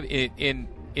 in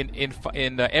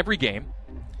every game,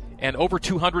 and over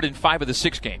 200 in 5 of the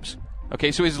 6 games.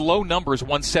 Okay, so his low number is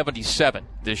 177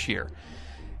 this year.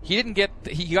 He didn't get.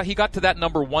 He got to that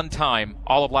number one time.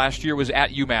 All of last year was at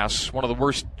UMass, one of the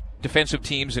worst defensive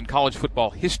teams in college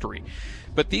football history.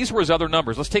 But these were his other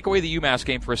numbers. Let's take away the UMass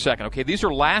game for a second. Okay, these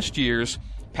are last year's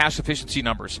pass efficiency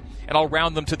numbers, and I'll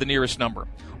round them to the nearest number: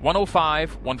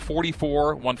 105,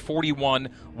 144, 141,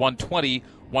 120,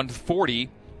 140,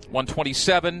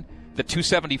 127, the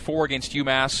 274 against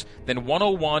UMass, then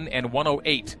 101 and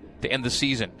 108 to end the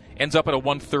season. Ends up at a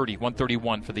 130,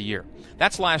 131 for the year.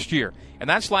 That's last year. And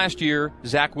that's last year,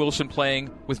 Zach Wilson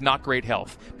playing with not great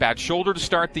health. Bad shoulder to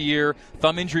start the year,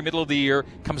 thumb injury middle of the year,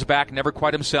 comes back, never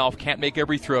quite himself, can't make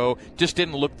every throw, just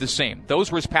didn't look the same.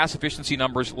 Those were his pass efficiency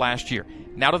numbers last year.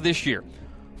 Now to this year.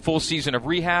 Full season of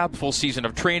rehab, full season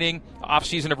of training, off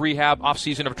season of rehab, off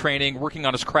season of training, working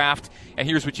on his craft, and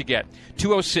here's what you get.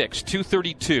 206,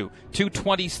 232,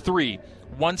 223,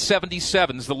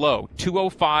 177 is the low,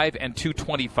 205 and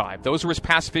 225. Those are his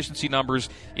pass efficiency numbers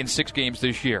in 6 games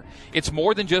this year. It's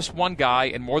more than just one guy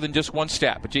and more than just one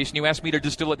stat. But, Jason, you asked me to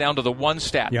distill it down to the one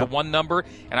stat, the one number,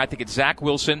 and I think it's Zach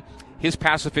Wilson, his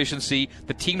pass efficiency,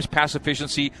 the team's pass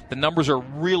efficiency. The numbers are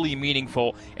really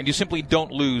meaningful, and you simply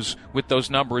don't lose with those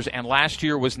numbers. And last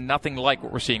year was nothing like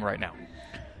what we're seeing right now.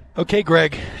 Okay,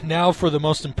 Greg, now for the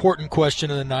most important question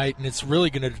of the night, and it's really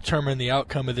going to determine the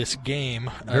outcome of this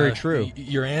game. Very true.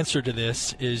 Your answer to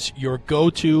this is your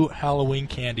go-to Halloween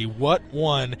candy. What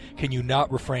one can you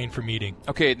not refrain from eating?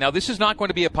 Okay, now this is not going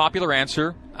to be a popular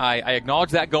answer. I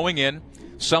acknowledge that going in.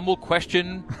 Some will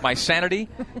question my sanity,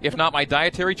 if not my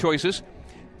dietary choices.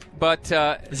 But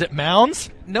is it Mounds?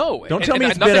 No. Don't tell me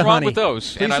it's nothing bit of wrong honey. with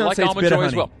those. Please and I don't like say it's almond bit of joy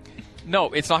as honey. well.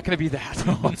 No, it's not going to be that.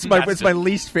 It's my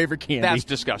least favorite candy. That's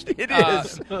disgusting. It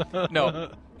is.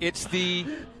 No, it's the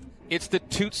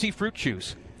Tootsie Fruit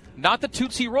Chews. Not the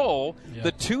Tootsie Roll,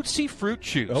 the Tootsie Fruit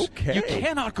Chews. Okay. You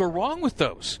cannot go wrong with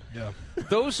those. Yeah.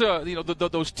 Those,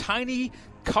 those tiny,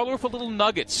 colorful little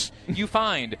nuggets you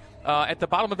find at the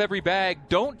bottom of every bag,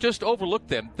 don't just overlook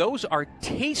them. Those are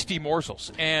tasty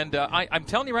morsels. And I'm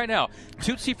telling you right now,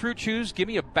 Tootsie Fruit Chews, give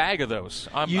me a bag of those.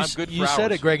 I'm good for hours. You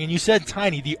said it, Greg, and you said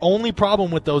tiny. The only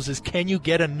problem with those is can you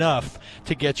get enough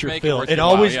to get your fill? It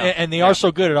always, and they are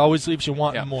so good, it always leaves you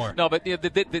wanting more. No, but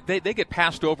they get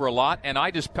passed over a lot, and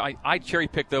I cherry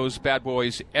pick those bad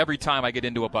boys every time I get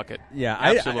into a bucket. Yeah,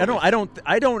 absolutely.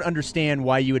 I don't understand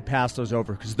why you would pass those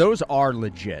over because those are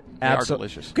legit. They are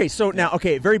delicious. Okay, so now,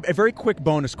 a very quick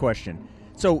bonus question.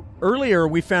 So earlier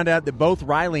we found out that both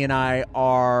Riley and I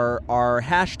are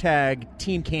hashtag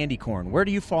Team Candy Corn. Where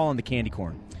do you fall on the candy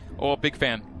corn? Oh, big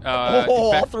fan.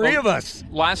 All three of us.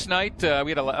 Last night,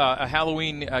 we had a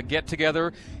Halloween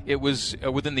get-together. It was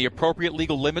within the appropriate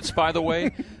legal limits, by the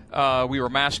way. We were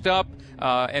masked up,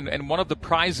 and one of the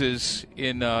prizes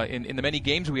in the many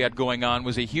games we had going on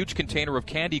was a huge container of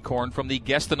candy corn from the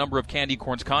Guess the Number of Candy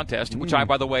Corns contest, which I,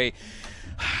 by the way,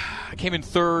 I came in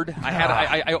third.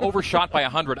 I overshot by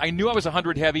 100. I knew I was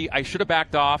 100 heavy. I should have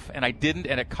backed off, and I didn't,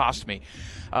 and it cost me.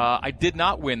 I did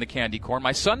not win the candy corn.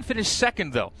 My son finished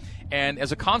second, though. And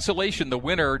as a consolation, the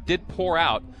winner did pour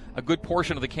out a good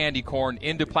portion of the candy corn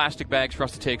into plastic bags for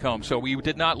us to take home. So we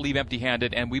did not leave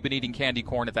empty-handed, and we've been eating candy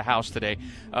corn at the house today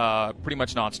pretty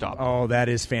much nonstop. Oh, that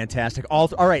is fantastic. All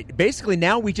right, basically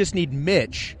now we just need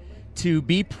Mitch to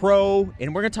be pro,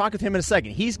 and we're going to talk with him in a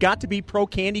second. He's got to be pro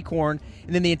candy corn,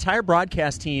 and then the entire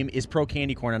broadcast team is pro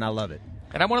candy corn, and I love it.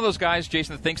 And I'm one of those guys,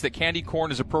 Jason, that thinks that candy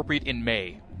corn is appropriate in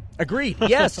May. Agreed.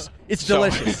 Yes, it's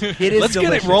delicious. It is Let's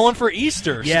delicious. get it rolling for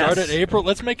Easter. Yes. Start at April.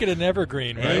 Let's make it an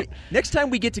evergreen, right? Next time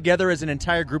we get together as an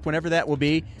entire group, whenever that will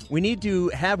be, we need to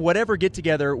have whatever get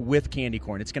together with candy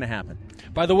corn. It's going to happen.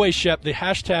 By the way, Shep, the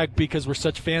hashtag, because we're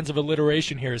such fans of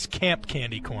alliteration here, is Camp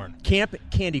Candy Corn. Camp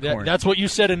Candy Corn. That's what you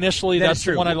said initially. That's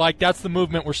the one I like. That's the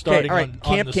movement we're starting all right, on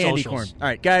Camp the Candy socials. Corn. All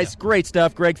right, guys, great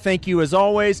stuff. Greg, thank you as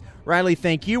always. Riley,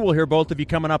 thank you. We'll hear both of you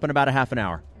coming up in about a half an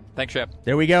hour. Thanks, Shep.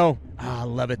 There we go. I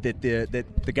love it that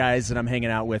the guys that I'm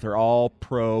hanging out with are all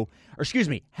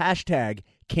hashtag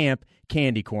Camp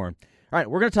Candy Corn. All right,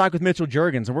 we're going to talk with Mitchell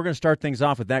Juergens, and we're going to start things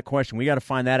off with that question. We got to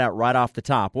find that out right off the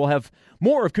top. We'll have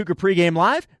more of Cougar Pregame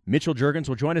Live. Mitchell Juergens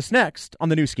will join us next on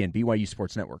the new skin, BYU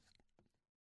Sports Network.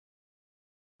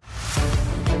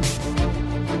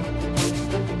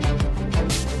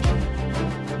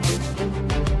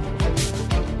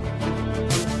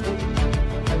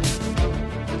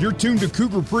 You're tuned to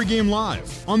Cougar Pregame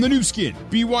Live on the new skin,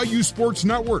 BYU Sports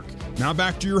Network. Now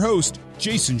back to your host,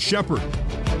 Jason Shepard.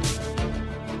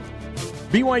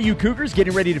 BYU Cougars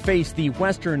getting ready to face the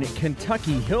Western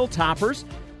Kentucky Hilltoppers.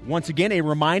 Once again, a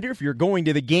reminder, if you're going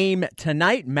to the game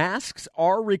tonight, masks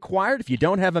are required. If you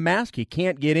don't have a mask, you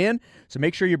can't get in. So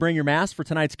make sure you bring your mask for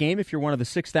tonight's game. If you're one of the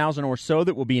 6,000 or so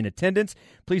that will be in attendance,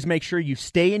 please make sure you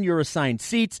stay in your assigned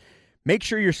seats. Make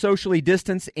sure you're socially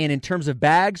distanced. And in terms of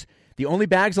bags, the only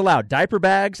bags allowed, diaper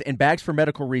bags and bags for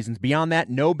medical reasons. Beyond that,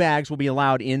 no bags will be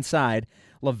allowed inside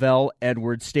Lavelle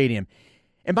Edwards Stadium.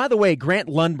 And by the way, Grant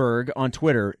Lundberg on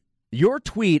Twitter, your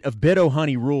tweet of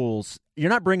Bit-O-Honey rules, you're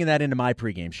not bringing that into my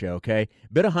pregame show, okay?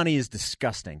 Bit-O-Honey is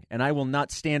disgusting, and I will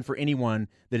not stand for anyone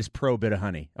that is pro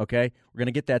Bit-O-Honey, okay? We're going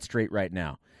to get that straight right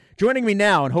now. Joining me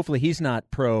now, and hopefully he's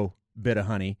not pro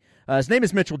Bit-O-Honey, his name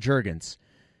is Mitchell Juergens.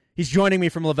 He's joining me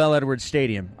from Lavelle Edwards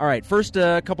Stadium. All right, first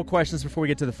a couple questions before we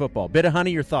get to the football. Bit-O-Honey,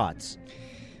 your thoughts?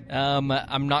 I'm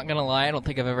not going to lie. I don't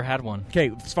think I've ever had one. Okay,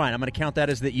 it's fine. I'm going to count that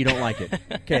as that you don't like it.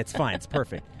 Okay, it's fine. It's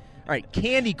perfect. All right,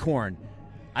 candy corn.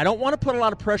 I don't want to put a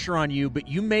lot of pressure on you, but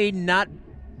you may not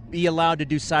be allowed to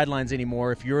do sidelines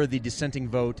anymore if you're the dissenting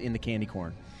vote in the candy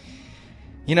corn.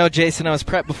 You know, Jason, I was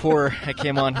prepped before I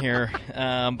came on here, but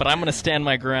I'm going to stand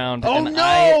my ground. Oh, and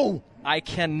no! I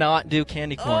cannot do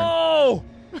candy corn. Oh!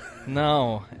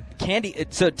 No. Candy.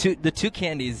 So the two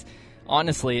candies,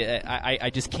 honestly, I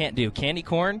just can't do. Candy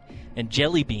corn and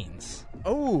jelly beans.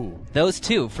 Oh. Those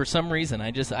two, for some reason.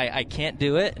 I can't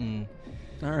do it. And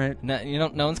all right.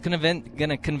 No one's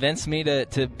gonna convince me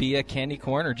to be a candy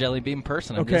corn or jelly bean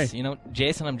person. I'm okay. Just,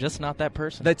 Jason, I'm just not that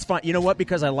person. That's fine. You know what?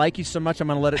 Because I like you so much, I'm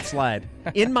going to let it slide.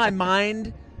 In my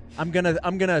mind, I'm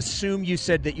gonna assume you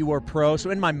said that you were pro. So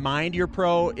in my mind, you're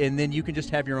pro, and then you can just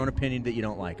have your own opinion that you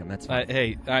don't like them. That's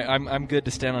fine. I'm good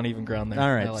to stand on even ground there.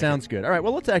 All right, sounds good. All right,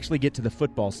 well, let's actually get to the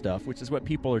football stuff, which is what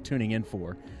people are tuning in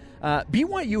for.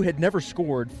 BYU had never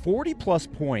scored 40-plus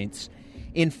points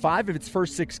in 5 of its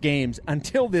first 6 games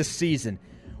until this season.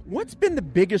 What's been the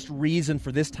biggest reason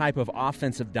for this type of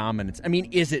offensive dominance? I mean,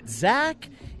 is it Zach?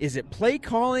 Is it play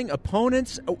calling,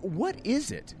 opponents? What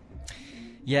is it?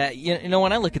 Yeah, you know,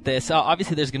 when I look at this,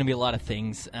 obviously there's going to be a lot of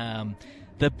things.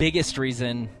 The biggest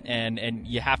reason, and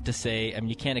you have to say, I mean,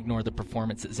 you can't ignore the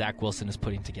performance that Zach Wilson is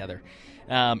putting together.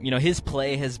 His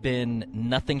play has been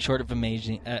nothing short of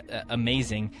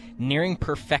amazing, nearing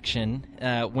perfection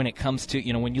when it comes to,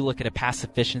 when you look at a pass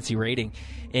efficiency rating,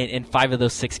 in 5 of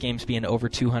those 6 games being over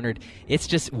 200. It's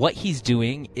just what he's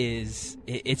doing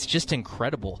it's just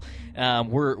incredible.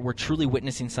 We're truly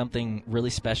witnessing something really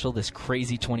special this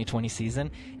crazy 2020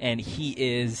 season, and he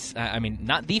is,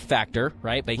 not the factor,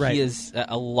 right? But right. He is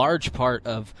a large part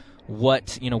of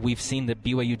what we've seen the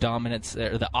BYU dominance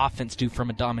or the offense do from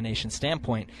a domination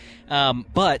standpoint.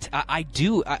 But I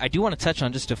do want to touch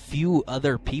on just a few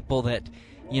other people that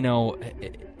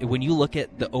when you look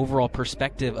at the overall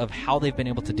perspective of how they've been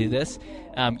able to do this,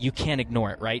 you can't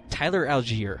ignore it, right? Tyler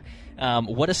Algier.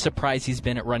 What a surprise he's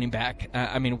been at running back.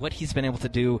 What he's been able to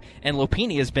do, and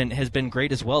Lopini has been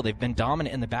great as well. They've been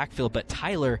dominant in the backfield, but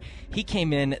Tyler, he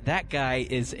came in. That guy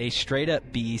is a straight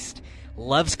up beast.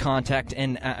 Loves contact,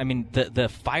 and the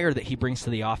fire that he brings to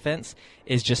the offense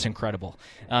is just incredible.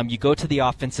 You go to the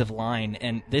offensive line,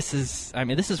 and this is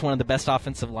one of the best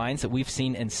offensive lines that we've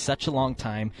seen in such a long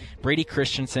time. Brady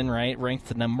Christensen, right, ranked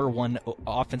the number 1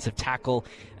 offensive tackle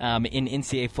in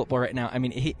NCAA football right now.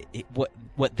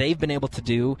 What they've been able to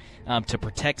do to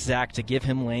protect Zach, to give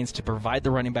him lanes, to provide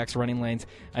the running backs running lanes.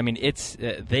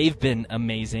 They've been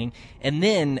amazing, and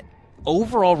then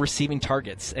overall receiving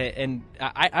targets, and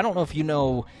I don't know if you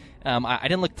know, I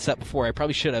didn't look this up before, I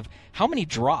probably should have. How many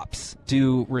drops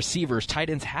do receivers,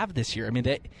 tight ends have this year?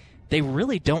 They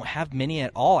really don't have many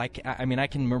at all. I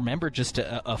can remember just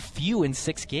a few in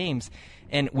 6 games,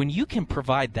 and when you can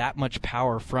provide that much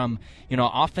power from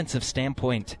offensive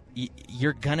standpoint,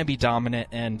 you're gonna be dominant,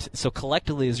 and so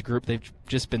collectively as a group, they've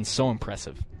just been so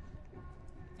impressive.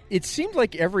 It seemed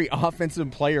like every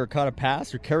offensive player caught a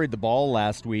pass or carried the ball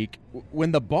last week.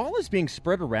 When the ball is being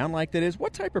spread around like that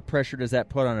what type of pressure does that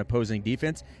put on opposing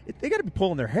defense? They got to be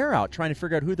pulling their hair out trying to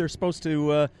figure out who they're supposed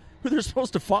to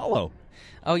follow.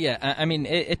 Oh, yeah.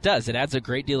 It does. It adds a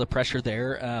great deal of pressure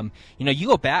there. You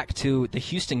go back to the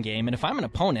Houston game, and if I'm an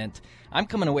opponent, I'm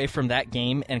coming away from that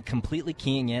game and completely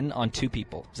keying in on 2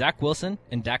 people, Zach Wilson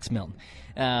and Dax Milne.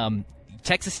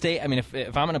 Texas State,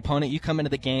 if I'm an opponent, you come into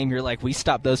the game, you're like, we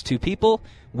stop those 2 people,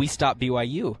 we stop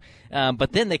BYU.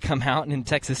 But then they come out in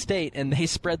Texas State and they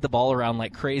spread the ball around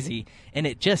like crazy, and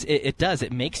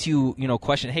it makes you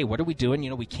question, hey, what are we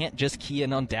doing? We can't just key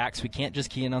in on Dax, we can't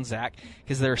just key in on Zach,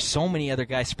 because there are so many other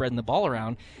guys spreading the ball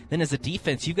around. Then as a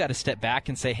defense, you got to step back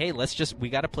and say, hey, we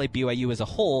got to play BYU as a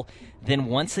whole. Then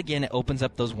once again, it opens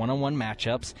up those one-on-one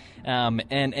matchups,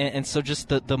 and so just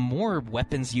the more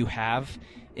weapons you have,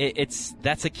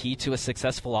 that's a key to a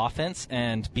successful offense,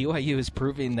 and BYU is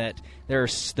proving that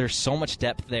there's so much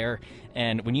depth there,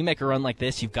 and when you make a run like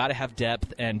this, you've got to have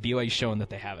depth, and BYU's showing that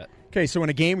they have it. Okay, so in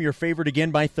a game you're favored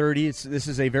again by 30. This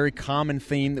is a very common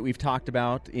theme that we've talked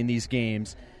about in these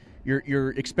games.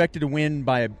 You're expected to win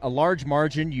by a large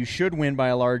margin. You should win by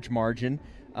a large margin.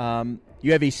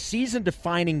 You have a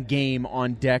season-defining game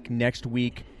on deck next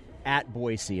week at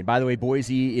Boise. And by the way,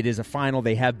 Boise, it is a final.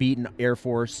 They have beaten Air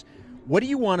Force. What do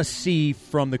you want to see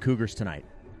from the Cougars tonight?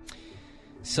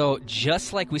 So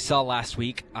just like we saw last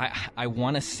week, I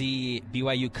want to see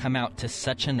BYU come out to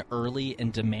such an early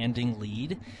and demanding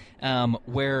lead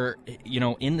where,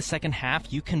 in the second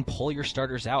half, you can pull your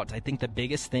starters out. I think the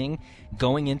biggest thing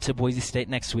going into Boise State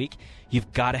next week,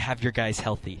 you've got to have your guys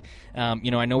healthy. I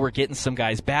know we're getting some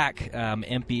guys back,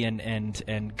 Empey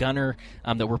and Gunner,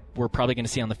 that we're probably going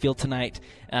to see on the field tonight.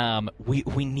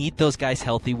 We need those guys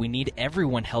healthy. We need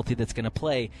everyone healthy that's going to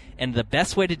play. And the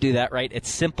best way to do that, right, it's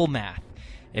simple math.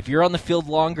 If you're on the field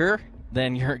longer,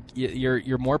 then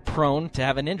you're more prone to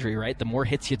have an injury, right? The more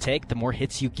hits you take, the more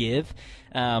hits you give.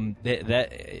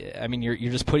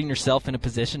 You're just putting yourself in a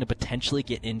position to potentially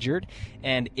get injured.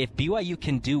 And if BYU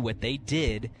can do what they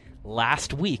did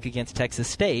last week against Texas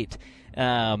State,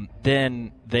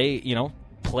 then they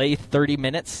play 30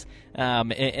 minutes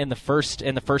in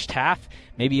the first half,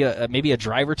 maybe a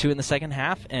drive or 2 in the second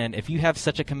half, and if you have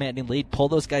such a commanding lead, pull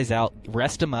those guys out,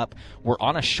 rest them up. We're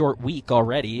on a short week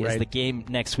already, right, as the game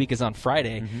next week is on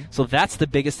Friday. Mm-hmm. So that's the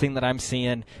biggest thing that I'm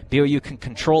seeing. BYU can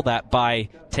control that by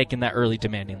taking that early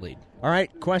demanding lead. All right,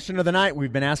 question of the night.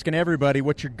 We've been asking everybody,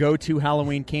 what's your go-to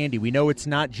Halloween candy? We know it's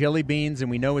not jelly beans,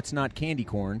 and we know it's not candy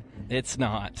corn. It's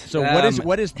not. So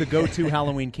what is the go-to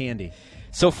Halloween candy?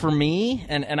 So for me,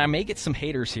 and I may get some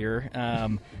haters here,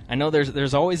 I know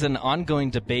there's always an ongoing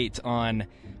debate on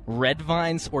Red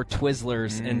Vines or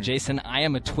Twizzlers, and Jason, I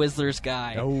am a Twizzlers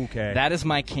guy. Okay. That is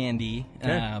my candy.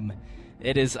 Okay.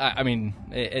 It is,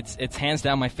 it's hands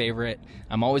down my favorite.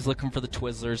 I'm always looking for the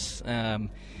Twizzlers.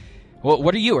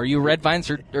 What are you? Are you Red Vines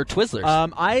or Twizzlers?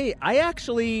 I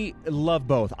actually love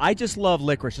both. I just love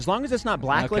licorice. As long as it's not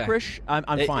black licorice, I'm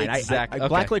fine. Exactly.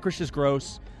 Black licorice is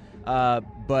gross.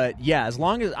 But yeah, as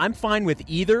long as I'm fine with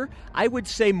either, I would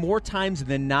say more times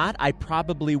than not, I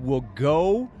probably will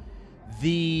go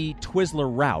the Twizzler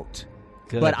route.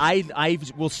 Good. But I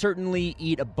will certainly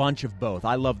eat a bunch of both.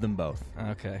 I love them both.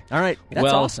 Okay. All right.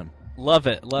 That's awesome. Love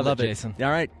it, Jason. All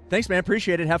right. Thanks, man.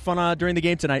 Appreciate it. Have fun during the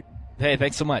game tonight. Hey,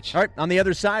 thanks so much. All right. On the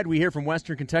other side, we hear from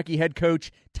Western Kentucky head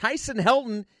coach Tyson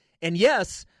Helton And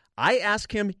yes, I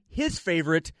ask him his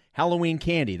favorite Halloween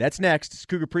candy. That's next. As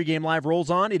Cougar Pregame Live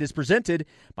rolls on. It is presented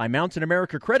by Mountain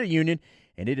America Credit Union,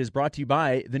 and it is brought to you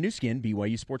by the Nu Skin,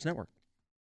 BYU Sports Network.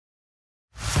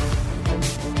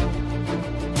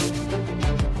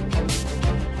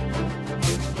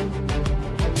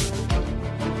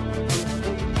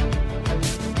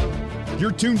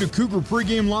 You're tuned to Cougar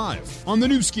Pregame Live on the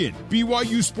Nu Skin,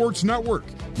 BYU Sports Network.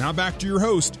 Now back to your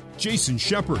host, Jason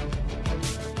Shepard.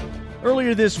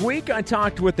 Earlier this week, I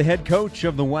talked with the head coach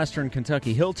of the Western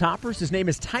Kentucky Hilltoppers. His name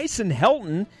is Tyson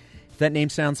Helton. If that name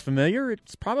sounds familiar,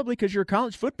 it's probably because you're a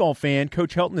college football fan.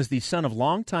 Coach Helton is the son of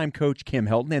longtime coach Kim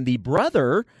Helton and the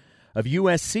brother of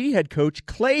USC head coach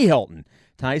Clay Helton.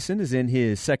 Tyson is in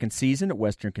his second season at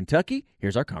Western Kentucky.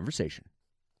 Here's our conversation.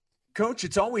 Coach,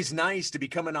 it's always nice to be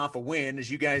coming off a win,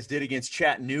 as you guys did against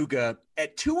Chattanooga.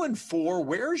 At 2-4,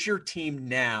 where's your team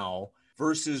now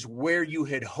versus where you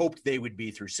had hoped they would be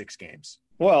through 6 games?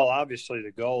 Well, obviously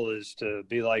the goal is to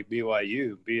be like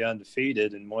BYU, be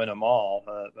undefeated and win them all.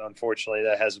 Unfortunately,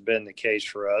 that hasn't been the case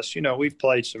for us. You know, we've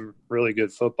played some really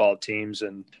good football teams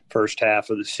in the first half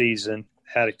of the season,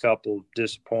 had a couple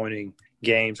disappointing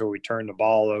games where we turned the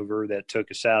ball over that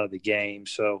took us out of the game.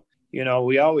 So, you know,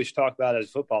 we always talk about as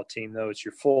a football team, though, it's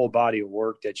your full body of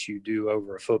work that you do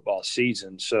over a football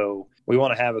season. So we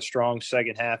want to have a strong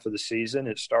second half of the season.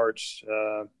 It starts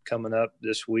coming up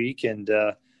this week, and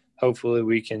hopefully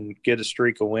we can get a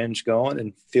streak of wins going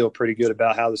and feel pretty good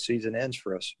about how the season ends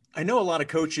for us. I know a lot of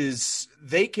coaches,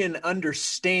 they can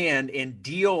understand and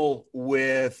deal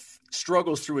with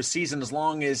struggles through a season as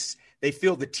long as they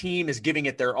feel the team is giving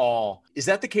it their all. Is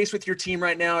that the case with your team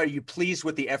right now? Are you pleased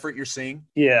with the effort you're seeing?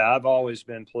 Yeah, I've always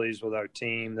been pleased with our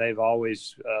team. They've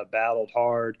always battled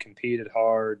hard, competed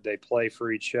hard. They play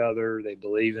for each other. They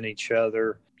believe in each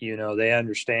other. You know, they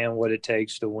understand what it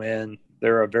takes to win.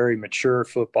 They're a very mature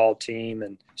football team.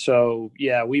 And so,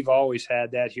 yeah, we've always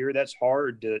had that here. That's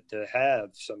hard to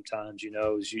have sometimes, you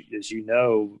know, as you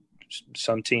know,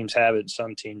 some teams have it,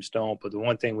 some teams don't. But the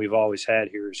one thing we've always had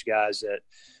here is guys that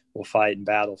will fight and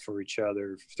battle for each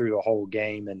other through the whole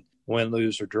game, and win,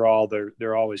 lose, or draw,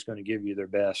 they're always going to give you their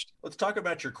best. Let's talk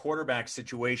about your quarterback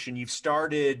situation. You've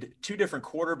started 2 different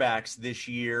quarterbacks this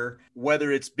year,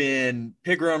 whether it's been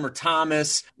Pigram or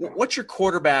Thomas. What's your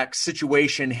quarterback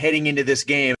situation heading into this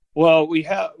game? Well, we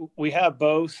have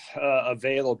both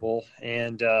available,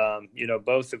 and you know,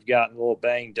 both have gotten a little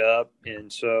banged up,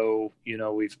 and so, you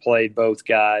know, we've played both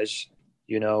guys.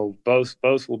 You know, both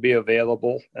will be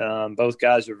available. Both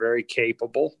guys are very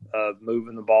capable of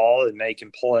moving the ball and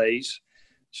making plays.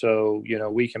 So, you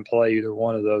know, we can play either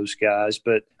one of those guys.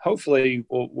 But hopefully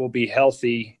we'll be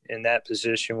healthy in that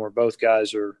position where both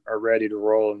guys are ready to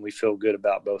roll, and we feel good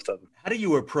about both of them. How do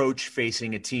you approach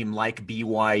facing a team like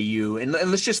BYU? And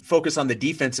let's just focus on the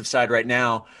defensive side right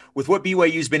now. With what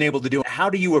BYU's been able to do, how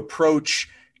do you approach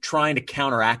trying to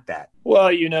counteract that?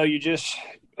 Well, you know,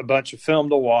 a bunch of film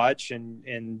to watch,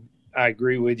 and I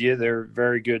agree with you. They're a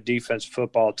very good defensive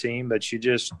football team, but you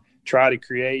just try to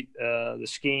create the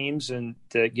schemes, and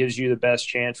that gives you the best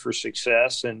chance for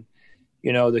success. And,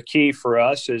 you know, the key for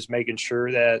us is making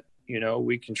sure that, you know,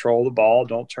 we control the ball,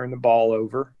 don't turn the ball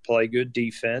over, play good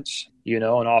defense, you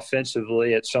know, and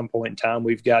offensively at some point in time,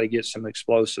 we've got to get some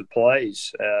explosive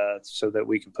plays so that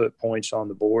we can put points on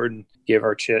the board and give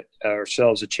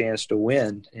ourselves a chance to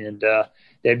win. And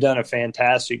they've done a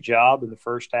fantastic job in the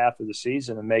first half of the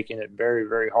season of making it very,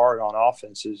 very hard on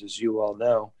offenses, as you well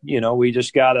know. You know, we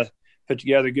just got to put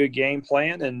together a good game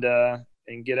plan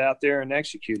and get out there and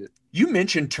execute it. You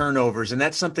mentioned turnovers, and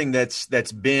that's something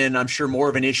that's been, I'm sure, more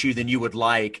of an issue than you would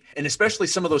like. And especially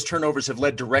some of those turnovers have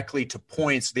led directly to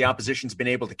points the opposition's been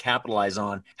able to capitalize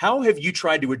on. How have you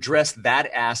tried to address that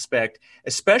aspect,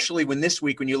 especially when this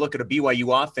week when you look at a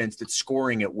BYU offense that's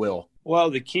scoring at will?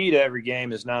 Well, the key to every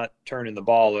game is not turning the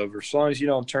ball over. As long as you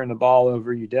don't turn the ball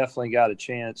over, you definitely got a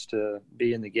chance to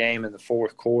be in the game in the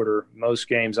fourth quarter. Most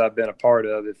games I've been a part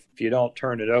of, if you don't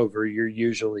turn it over, you're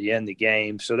usually in the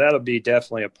game. So that'll be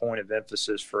definitely a point of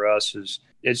emphasis for us. Is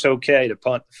it's okay to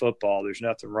punt the football. There's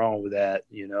nothing wrong with that.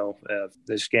 You know,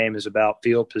 this game is about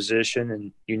field position,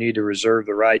 and you need to reserve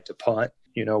the right to punt.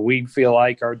 You know, we feel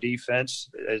like our defense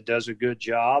does a good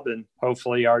job, and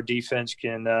hopefully our defense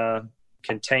can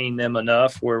contain them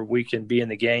enough where we can be in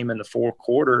the game in the fourth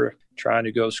quarter trying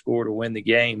to go score to win the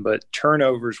game. But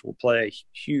turnovers will play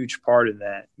a huge part in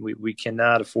that. We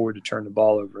cannot afford to turn the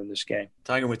ball over in this game.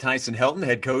 Talking with Tyson Helton,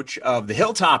 head coach of the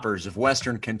Hilltoppers of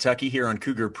Western Kentucky here on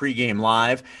Cougar Pregame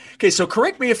Live. Okay, so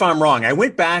correct me if I'm wrong. I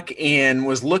went back and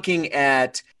was looking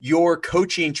at your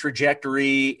coaching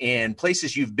trajectory and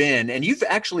places you've been, and you've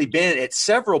actually been at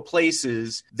several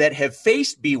places that have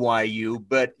faced BYU,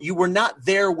 but you were not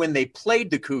there when they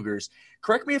played the Cougars.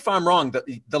 Correct me if I'm wrong.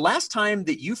 The last time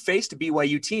that you faced a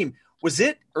BYU team, was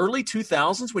it early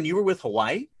 2000s when you were with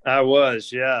Hawaii? I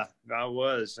was, yeah, I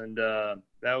was. And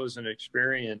that was an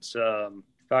experience.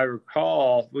 If I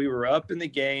recall, we were up in the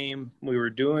game. We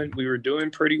were doing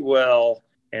pretty well.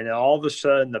 And all of a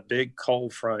sudden, the big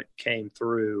cold front came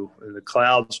through, and the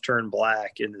clouds turned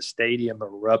black, and the stadium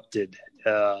erupted.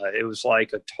 It was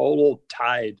like a total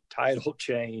tidal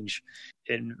change.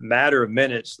 In a matter of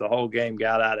minutes, the whole game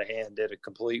got out of hand, did a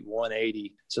complete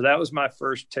 180. So that was my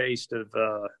first taste of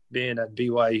being at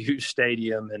BYU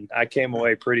Stadium, and I came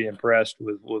away pretty impressed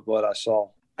with what I saw.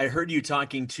 I heard you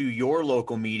talking to your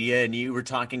local media, and you were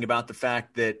talking about the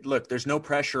fact that, look, there's no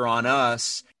pressure on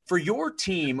us. For your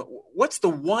team, what's the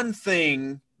one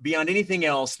thing beyond anything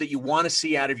else that you want to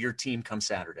see out of your team come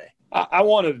Saturday? I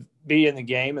want to be in the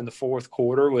game in the fourth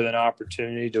quarter with an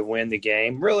opportunity to win the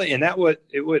game, really. And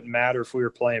it wouldn't matter if we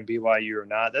were playing BYU or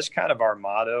not. That's kind of our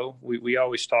motto. We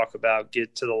always talk about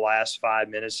get to the last 5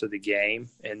 minutes of the game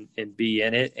and be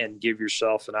in it and give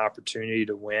yourself an opportunity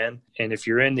to win. And if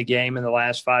you're in the game in the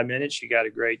last 5 minutes, you got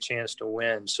a great chance to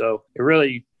win. So it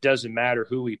really doesn't matter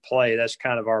who we play. That's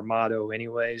kind of our motto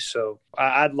anyway. So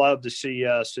I'd love to see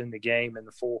us in the game in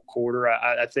the fourth quarter.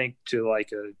 I think to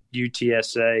like a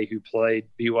UTSA who played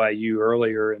BYU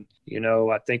earlier, and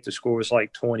I think the score was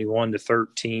like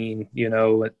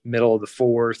 21-13, at middle of the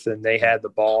fourth, and they had the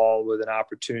ball with an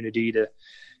opportunity to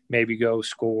maybe go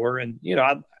score. And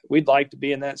we'd like to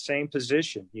be in that same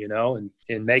position,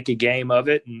 and make a game of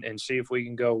it and see if we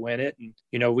can go win it.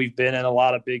 And we've been in a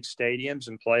lot of big stadiums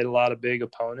and played a lot of big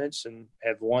opponents and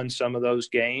have won some of those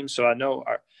games. So I know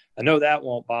that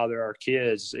won't bother our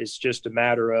kids. It's just a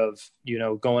matter of,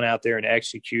 going out there and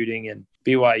executing, and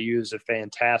BYU is a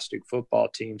fantastic football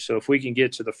team. So if we can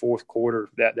get to the fourth quarter,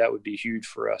 that would be huge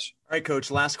for us. All right, Coach,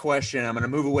 last question. I'm going to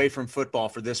move away from football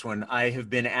for this one. I have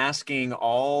been asking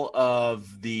all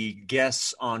of the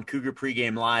guests on Cougar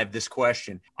Pregame Live this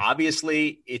question.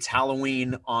 Obviously, it's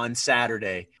Halloween on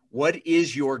Saturday. What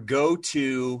is your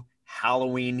go-to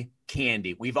Halloween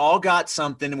candy? We've all got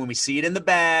something, and when we see it in the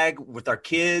bag with our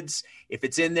kids, if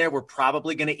it's in there, we're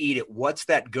probably going to eat it. What's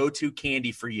that go-to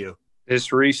candy for you?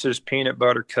 It's Reese's Peanut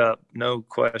Butter Cup, no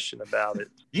question about it.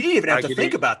 You didn't even have to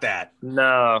think about that.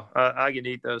 No, I can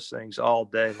eat those things all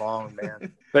day long,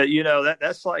 man. But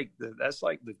that's like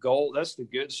the gold. That's the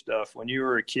good stuff. When you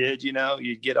were a kid,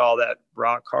 you'd get all that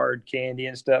rock hard candy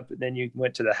and stuff, but then you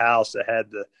went to the house that had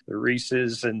the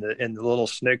Reese's and the little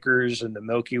Snickers and the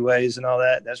Milky Ways and all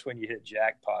that. That's when you hit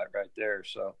jackpot right there.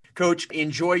 So, Coach,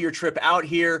 enjoy your trip out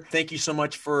here. Thank you so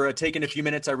much for taking a few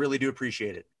minutes. I really do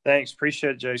appreciate it. Thanks,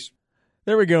 appreciate it, Jason.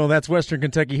 There we go. That's Western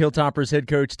Kentucky Hilltoppers head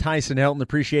coach Tyson Helton.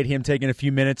 Appreciate him taking a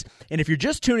few minutes. And if you're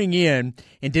just tuning in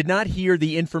and did not hear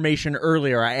the information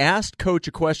earlier, I asked Coach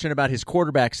a question about his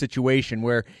quarterback situation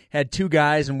where had two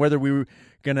guys and whether we were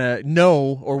going to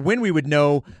know or when we would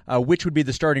know which would be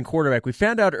the starting quarterback. We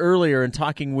found out earlier in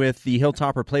talking with the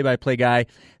Hilltopper play-by-play guy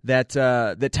that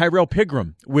Tyrell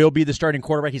Pigram will be the starting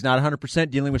quarterback. He's not 100%,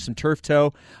 dealing with some turf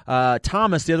toe.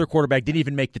 Thomas, the other quarterback, didn't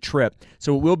even make the trip.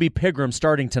 So it will be Pigram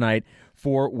starting tonight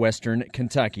for Western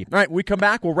Kentucky. All right, when we come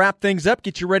back, we'll wrap things up,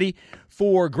 get you ready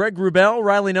for Greg Wrubell,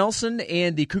 Riley Nelson,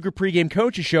 and the Cougar Pregame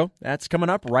Coaches Show. That's coming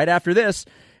up right after this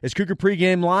as Cougar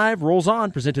Pregame Live rolls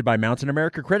on, presented by Mountain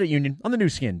America Credit Union on the new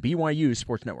skin, BYU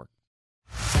Sports Network.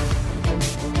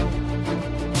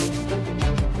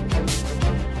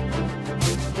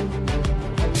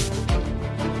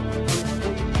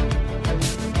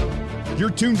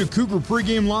 You're tuned to Cougar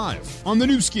Pregame Live on the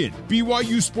new skin,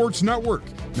 BYU Sports Network.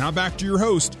 Now back to your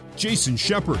host, Jason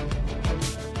Shepard.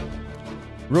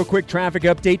 Real quick traffic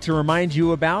update to remind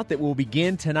you about that will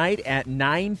begin tonight at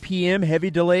 9 p.m. Heavy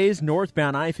delays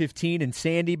northbound I-15 in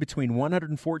Sandy between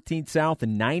 114th South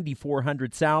and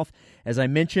 9400 South. As I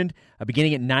mentioned,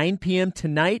 beginning at 9 p.m.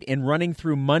 tonight and running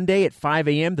through Monday at 5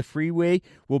 a.m., the freeway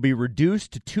will be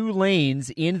reduced to 2 lanes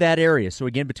in that area. So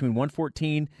again, between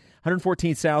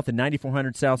 114th South and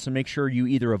 9400 South, so make sure you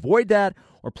either avoid that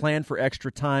or plan for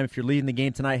extra time. If you're leading the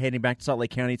game tonight, heading back to Salt Lake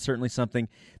County, it's certainly something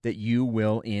that you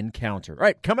will encounter. All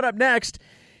right, coming up next,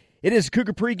 it is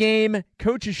Cougar Pregame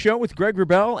Coaches Show with Greg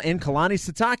Wrubell and Kalani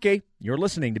Sitake. You're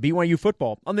listening to BYU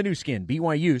Football on the new skin,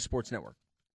 BYU Sports Network.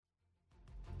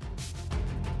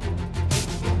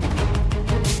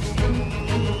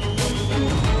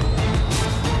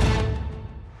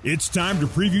 It's time to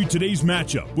preview today's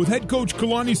matchup with head coach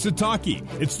Kalani Sitake.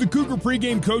 It's the Cougar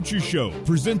Pregame Coaches Show,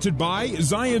 presented by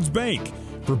Zions Bank.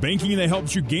 For banking that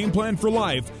helps you game plan for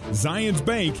life, Zions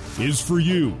Bank is for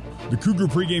you. The Cougar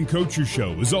Pregame Coaches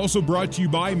Show is also brought to you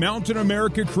by Mountain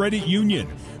America Credit Union.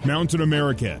 Mountain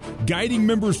America, guiding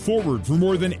members forward for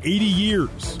more than 80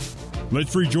 years.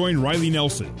 Let's rejoin Riley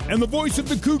Nelson and the voice of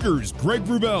the Cougars, Greg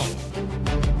Wrubell.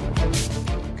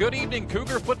 Good evening,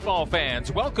 Cougar football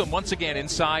fans. Welcome once again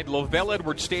inside Lovell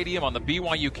Edwards Stadium on the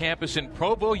BYU campus in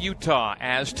Provo, Utah,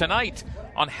 as tonight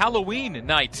on Halloween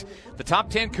night, the top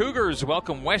 10 Cougars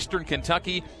welcome Western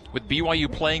Kentucky with BYU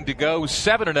playing to go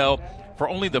 7-0 for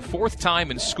only the fourth time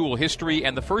in school history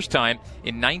and the first time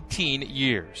in 19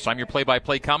 years. I'm your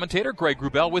play-by-play commentator, Greg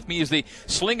Wrubell. With me is the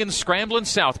slinging, scrambling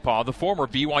southpaw, the former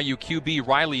BYU QB,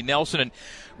 Riley Nelson. And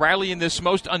Riley, in this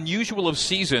most unusual of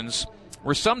seasons,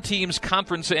 where some teams'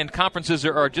 conferences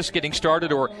are just getting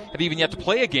started or have even yet to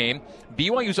play a game,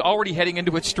 BYU's already heading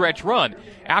into its stretch run.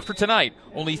 After tonight,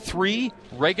 only 3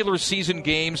 regular season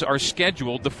games are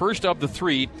scheduled. The first of the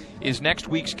 3 is next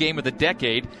week's game of the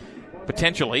decade,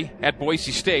 potentially at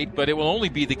Boise State, but it will only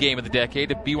be the game of the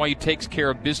decade if BYU takes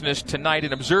care of business tonight.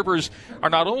 And observers are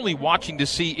not only watching to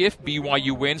see if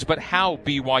BYU wins, but how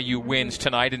BYU wins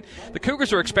tonight. And the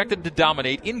Cougars are expected to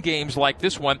dominate in games like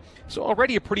this one. So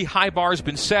already a pretty high bar has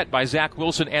been set by Zach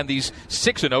Wilson and these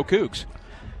 6-0 Cougs.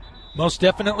 Most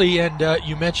definitely, and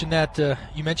you mentioned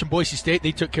Boise State.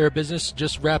 They took care of business,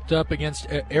 just wrapped up against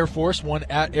Air Force, won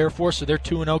at Air Force, so they're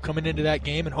 2-0 coming into that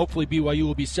game, and hopefully BYU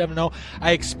will be 7-0.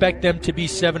 I expect them to be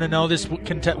 7-0. This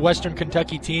Western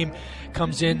Kentucky team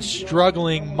comes in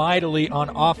struggling mightily on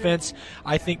offense.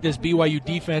 I think this BYU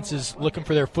defense is looking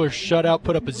for their first shutout,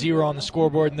 put up a 0 on the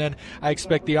scoreboard, and then I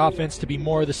expect the offense to be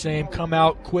more of the same, come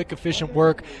out, quick, efficient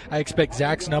work. I expect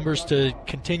Zach's numbers to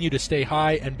continue to stay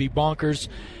high and be bonkers,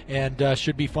 and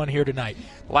should be fun here tonight.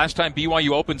 Last time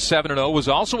BYU opened 7-0 was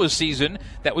also a season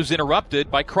that was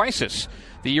interrupted by crisis.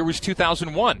 The year was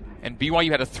 2001, and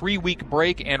BYU had a 3-week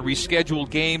break and rescheduled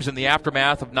games in the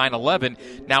aftermath of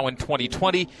 9/11. Now in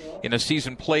 2020, in a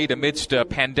season played amidst a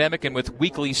pandemic and with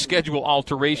weekly schedule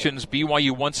alterations,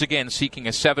 BYU once again seeking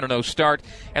a 7-0 start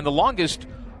and the longest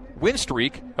win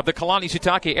streak of the Kalani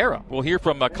Sitake era. We'll hear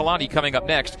from Kalani coming up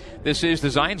next. This is the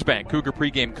Zions Bank Cougar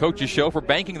Pregame Coaches Show for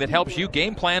banking that helps you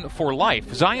game plan for life.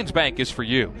 Zions Bank is for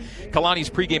you. Kalani's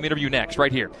pregame interview next,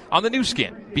 right here on the new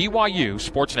skin, BYU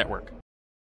Sports Network.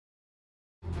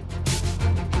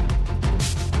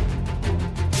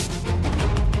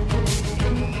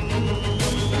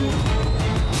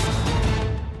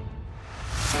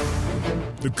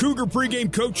 The Cougar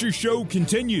Pregame Coaches Show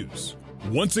continues.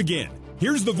 Once again,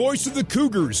 here's the voice of the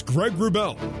Cougars, Greg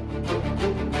Wrubell.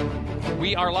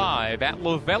 We are live at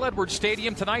Lovell Edwards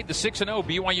Stadium tonight. The 6-0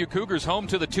 BYU Cougars home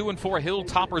to the 2-4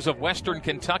 Hilltoppers of Western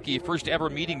Kentucky. First ever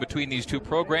meeting between these two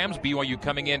programs. BYU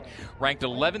coming in ranked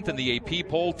 11th in the AP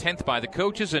poll, 10th by the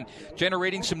coaches, and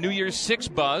generating some New Year's Six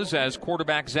buzz as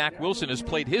quarterback Zach Wilson has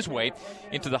played his way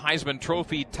into the Heisman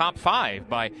Trophy top 5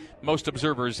 by most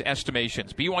observers'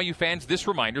 estimations. BYU fans, this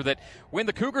reminder that when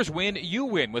the Cougars win, you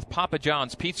win with Papa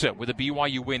John's Pizza. With a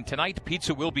BYU win tonight,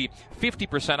 pizza will be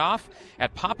 50% off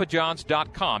at papajohns.com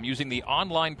using the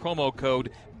online promo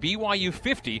code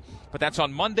BYU50, but that's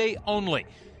on Monday only.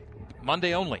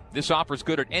 Monday only. This offer is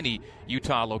good at any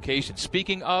Utah location.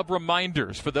 Speaking of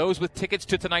reminders, for those with tickets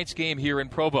to tonight's game here in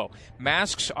Provo,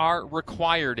 masks are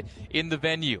required in the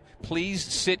venue. Please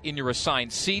sit in your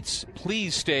assigned seats.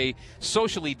 Please stay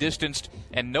socially distanced,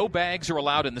 and no bags are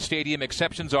allowed in the stadium.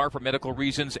 Exceptions are for medical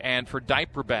reasons and for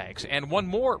diaper bags. And one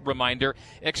more reminder,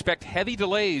 expect heavy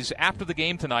delays after the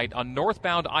game tonight on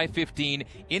northbound I-15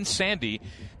 in Sandy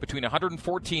between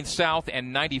 114th South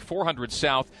and 9400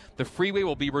 South. The freeway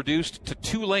will be reduced to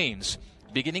 2 lanes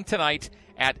beginning tonight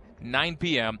at 9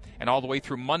 p.m. and all the way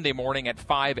through Monday morning at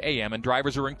 5 a.m. And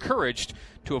drivers are encouraged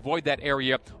to avoid that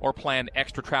area or plan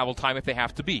extra travel time if they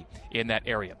have to be in that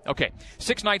area. Okay,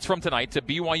 6 nights from tonight,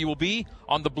 BYU will be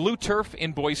on the blue turf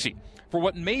in Boise for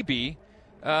what may be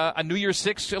a New Year's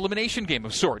Six elimination game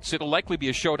of sorts. It'll likely be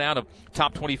a showdown of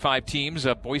top 25 teams.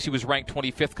 Boise was ranked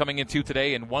 25th coming into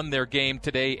today and won their game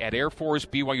today at Air Force.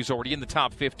 BYU's already in the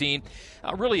top 15.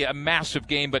 Really a massive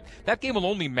game, but that game will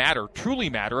only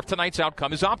truly matter, if tonight's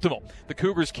outcome is optimal. The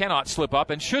Cougars cannot slip up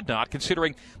and should not,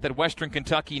 considering that Western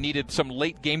Kentucky needed some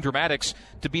late game dramatics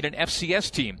to beat an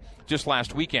FCS team just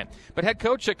last weekend. But head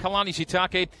coach Kalani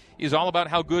Sitake is all about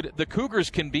how good the Cougars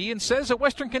can be and says at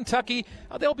Western Kentucky,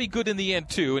 they'll be good in the end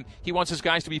too, and he wants his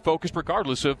guys to be focused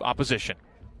regardless of opposition.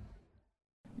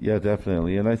 Yeah,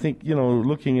 definitely. And I think,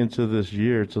 looking into this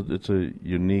year, it's a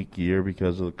unique year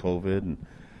because of the COVID. And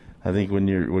I think when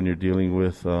you're dealing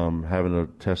with having to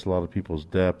test a lot of people's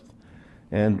depth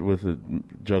and with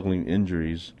juggling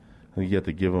injuries, I think you have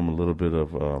to give them a little bit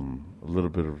of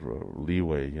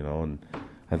leeway, And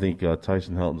I think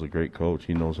Tyson Helton's a great coach.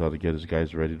 He knows how to get his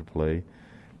guys ready to play.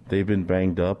 They've been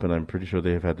banged up, and I'm pretty sure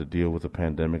they have had to deal with a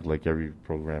pandemic like every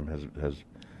program has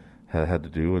had to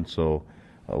do. And so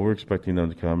we're expecting them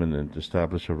to come in and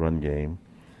establish a run game.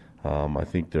 I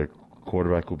think their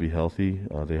quarterback will be healthy.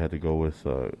 They had to go with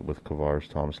Kavaris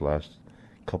Thomas last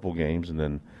couple games, and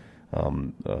then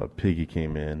Piggy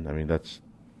came in. I mean, that's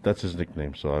his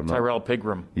nickname. So I'm Tyrell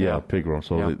Pigram. Yeah, Pigram.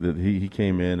 So he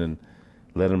came in and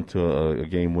led him to a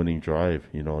game-winning drive,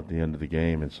 at the end of the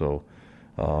game. And so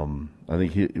I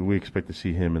think we expect to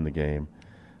see him in the game.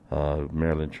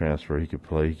 Maryland transfer. He could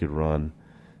play. He could run.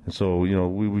 And so,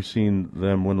 we've seen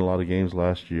them win a lot of games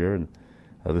last year, and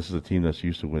this is a team that's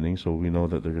used to winning, so we know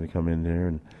that they're going to come in there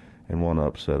and want to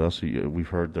upset us. We've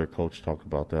heard their coach talk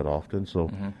about that often.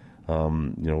 So, we're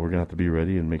going to have to be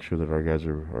ready and make sure that our guys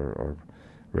are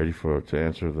ready to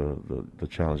answer the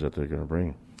challenge that they're going to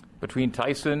bring. Between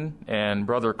Tyson and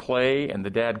brother Clay and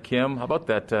the dad Kim, how about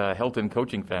that Helton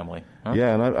coaching family? Huh?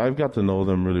 Yeah, and I've got to know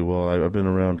them really well. I've been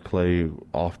around Clay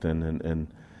often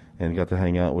and got to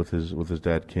hang out with his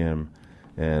dad Kim,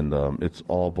 and it's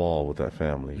all ball with that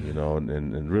family,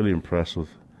 and really impressed with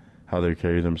how they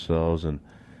carry themselves and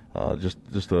just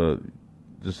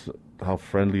how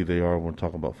friendly they are when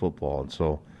talking about football. And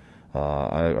so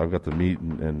I've got to meet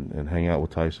and hang out with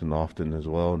Tyson often as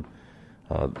well, and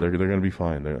they're going to be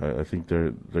fine. I think they're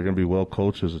going to be well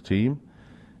coached as a team,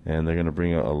 and they're going to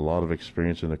bring a lot of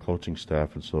experience in their coaching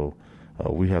staff, and so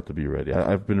we have to be ready.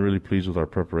 I've been really pleased with our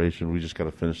preparation. We just got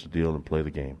to finish the deal and play the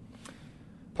game.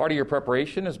 Part of your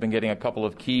preparation has been getting a couple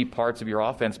of key parts of your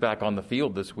offense back on the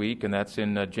field this week, and that's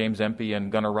in James Empey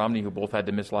and Gunnar Romney, who both had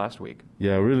to miss last week.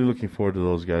 Yeah, really looking forward to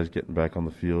those guys getting back on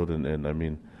the field. And I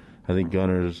mean, I think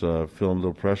Gunnar's feeling a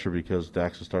little pressure because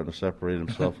Dax is starting to separate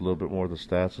himself a little bit more with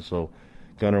the stats. And so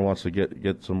Gunnar wants to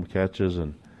get some catches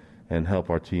and help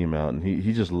our team out. And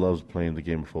he just loves playing the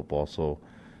game of football. So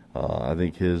I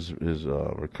think his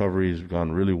recovery has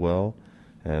gone really well.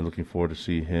 And looking forward to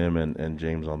see him and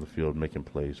James on the field making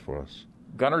plays for us.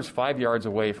 Gunnar's 5 yards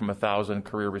away from 1,000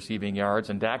 career receiving yards,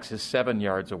 and Dax is 7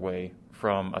 yards away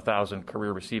from 1,000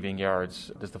 career receiving yards.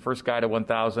 Does the first guy to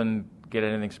 1,000 get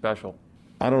anything special?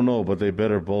 I don't know, but they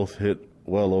better both hit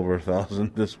well over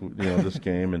 1,000 this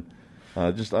game. And I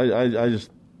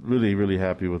just really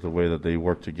happy with the way that they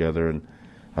work together. And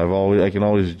I can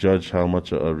always judge how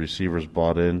much a receiver's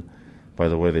bought in by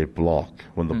the way they block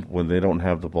when they don't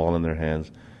have the ball in their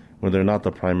hands, when they're not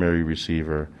the primary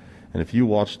receiver. And if you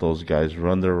watch those guys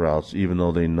run their routes, even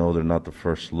though they know they're not the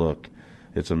first look,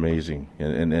 it's amazing.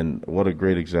 And what a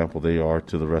great example they are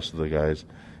to the rest of the guys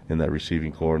in that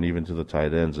receiving core and even to the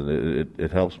tight ends. And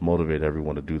it helps motivate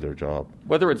everyone to do their job.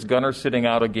 Whether it's Gunnar sitting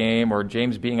out a game or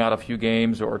James being out a few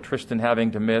games or Tristan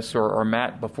having to miss or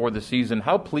Matt before the season,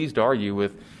 how pleased are you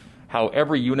with how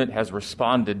every unit has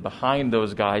responded behind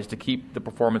those guys to keep the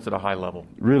performance at a high level?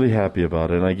 Really happy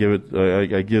about it, and I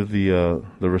give the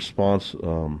response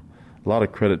a lot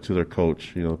of credit to their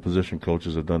coach. The position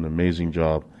coaches have done an amazing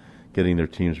job getting their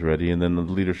teams ready, and then the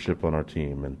leadership on our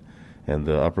team and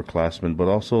the upperclassmen, but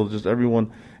also just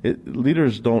everyone.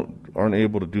 Leaders aren't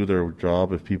able to do their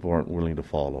job if people aren't willing to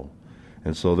follow,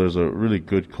 and so there's a really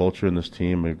good culture in this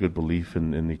team, a good belief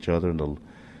in each other,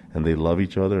 and they love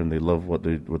each other, and they love what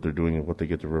they're doing and what they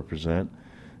get to represent.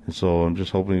 And so I'm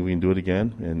just hoping we can do it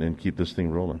again and keep this thing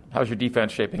rolling. How's your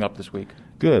defense shaping up this week?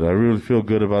 Good. I really feel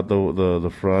good about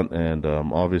the front, and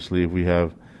obviously if we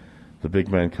have the big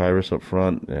man Kairos up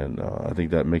front, and I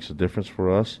think that makes a difference for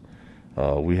us.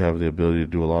 We have the ability to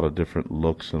do a lot of different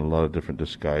looks and a lot of different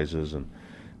disguises and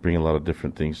bring a lot of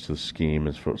different things to the scheme.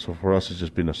 And so for us, it's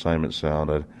just been assignment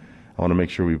sound. I want to make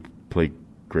sure we play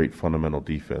great fundamental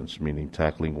defense, meaning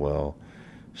tackling well,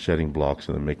 shedding blocks,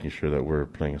 and then making sure that we're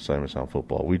playing assignment sound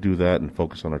football. We do that and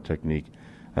focus on our technique.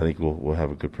 I think we'll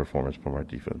have a good performance from our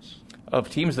defense. Of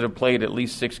teams that have played at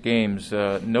least 6 games,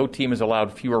 no team has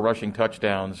allowed fewer rushing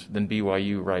touchdowns than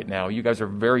BYU right now. You guys are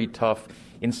very tough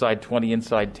inside 20,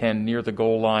 inside 10, near the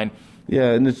goal line.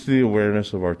 Yeah, and it's the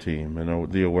awareness of our team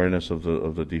and the awareness of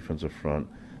the defensive front.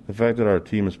 The fact that our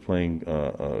team is playing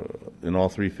in all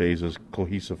 3 phases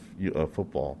cohesive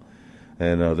football,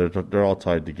 and they're all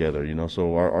tied together.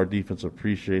 So our defense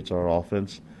appreciates our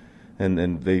offense,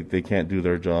 and they can't do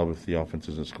their job if the offense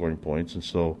isn't scoring points. And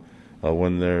so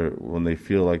when they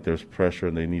feel like there's pressure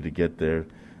and they need to get there,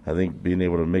 I think being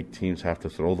able to make teams have to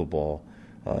throw the ball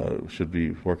should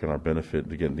be working our benefit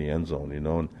to get in the end zone,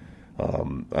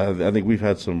 And I think we've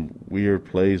had some weird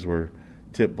plays where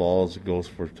tip balls goes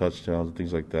for touchdowns and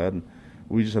things like that, and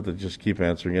we just have to just keep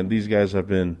answering. And these guys their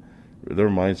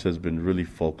mindset has been really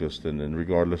focused, and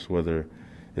regardless whether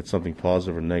it's something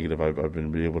positive or negative, I've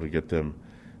been able to get them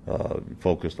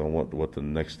focused on what the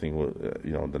next thing,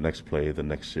 the next play, the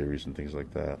next series, and things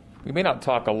like that. We may not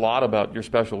talk a lot about your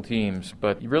special teams,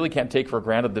 but you really can't take for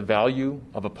granted the value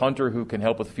of a punter who can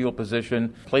help with field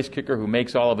position, place kicker who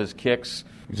makes all of his kicks.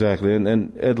 Exactly, and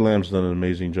Ed Lamb's done an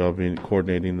amazing job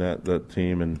coordinating that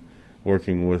team and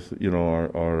working with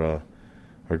our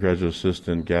graduate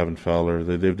assistant Gavin Fowler.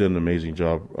 They've done an amazing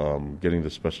job getting the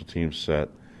special teams set.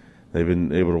 They've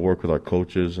been able to work with our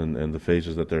coaches and the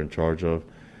phases that they're in charge of,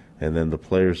 and then the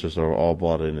players just are all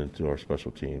bought into our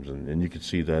special teams, and you can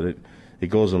see that it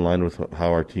goes in line with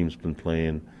how our team's been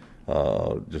playing,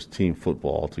 just team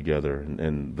football together,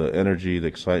 and the energy, the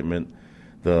excitement,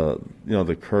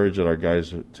 the courage that our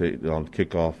guys take on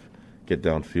kickoff, get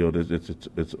downfield.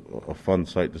 It's a fun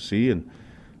sight to see, and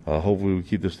hopefully we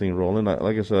keep this thing rolling.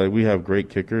 Like I said, we have great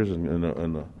kickers,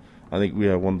 and I think we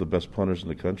have one of the best punters in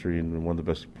the country and one of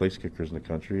the best place kickers in the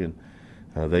country, and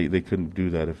they couldn't do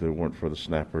that if it weren't for the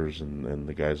snappers and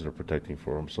the guys that are protecting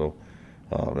for them. So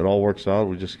it all works out.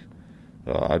 We just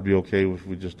I'd be okay if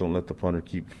we just don't let the punter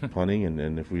keep punting,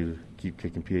 and if we keep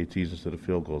kicking PATs instead of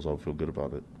field goals, I'll feel good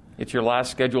about it. It's your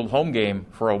last scheduled home game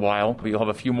for a while, but you'll have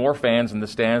a few more fans in the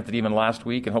stands than even last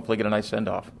week, and hopefully get a nice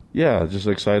send-off. Yeah, just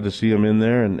excited to see them in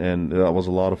there, and that was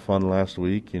a lot of fun last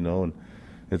week, and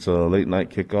it's a late-night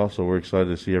kickoff, so we're excited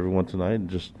to see everyone tonight, and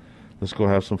just let's go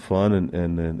have some fun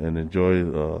and enjoy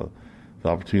the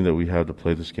opportunity that we have to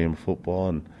play this game of football,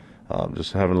 and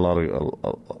just having a lot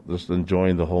of just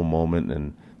enjoying the whole moment,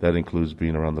 and that includes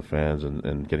being around the fans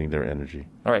and getting their energy.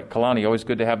 All right, Kalani, always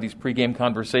good to have these pregame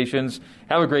conversations.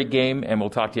 Have a great game, and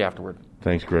we'll talk to you afterward.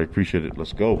 Thanks, Greg. Appreciate it.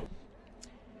 Let's go.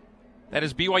 That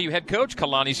is BYU head coach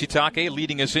Kalani Sitake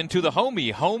leading us into the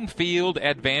Homie Home Field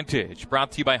Advantage,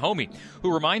 brought to you by Homie,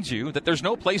 who reminds you that there's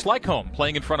no place like home,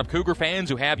 playing in front of Cougar fans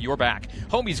who have your back.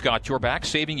 Homie's got your back,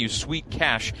 saving you sweet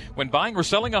cash. When buying or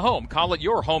selling a home, call it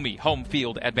your Homie Home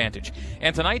Field Advantage.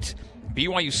 And tonight,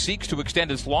 BYU seeks to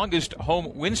extend its longest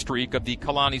home win streak of the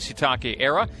Kalani Sitake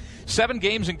era. 7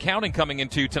 games and counting coming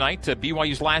into tonight.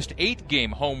 BYU's last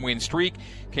 8-game home win streak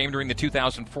came during the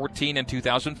 2014 and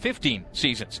 2015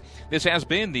 seasons. This has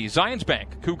been the Zions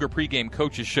Bank Cougar Pregame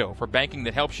Coaches Show. For banking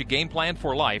that helps you game plan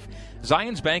for life,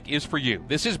 Zions Bank is for you.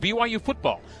 This is BYU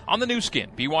Football on the new skin,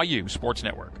 BYU Sports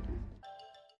Network.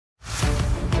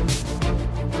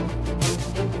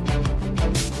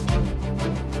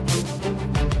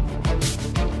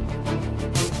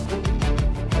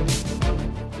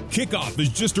 Kickoff is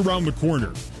just around the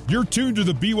corner. You're tuned to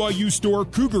the BYU Store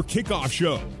Cougar Kickoff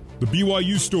Show. The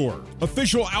BYU Store,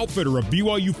 official outfitter of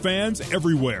BYU fans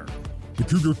everywhere. The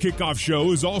Cougar Kickoff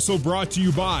Show is also brought to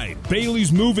you by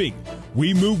Bailey's Moving.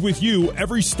 We move with you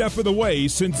every step of the way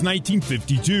since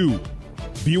 1952.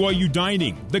 BYU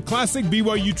Dining, the classic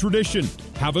BYU tradition.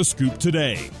 Have a scoop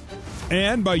today.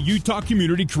 And by Utah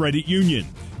Community Credit Union.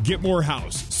 Get more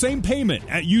house, same payment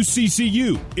at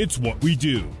UCCU. It's what we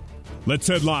do. Let's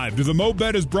head live to the Mo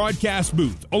Betta's broadcast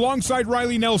booth. Alongside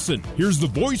Riley Nelson, here's the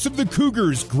voice of the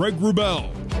Cougars, Greg Wrubell.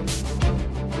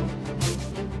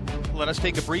 Let us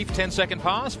take a brief 10-second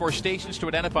pause for stations to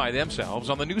identify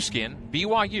themselves on the new skin,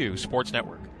 BYU Sports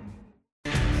Network.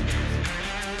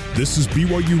 This is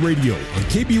BYU Radio on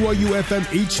KBYU FM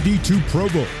HD2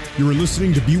 Provo. You are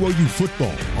listening to BYU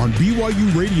Football on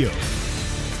BYU Radio.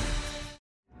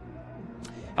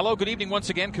 Hello, good evening once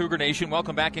again, Cougar Nation.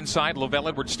 Welcome back inside Lavelle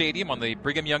Edwards Stadium on the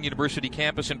Brigham Young University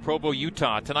campus in Provo,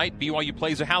 Utah. Tonight, BYU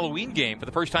plays a Halloween game for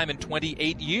the first time in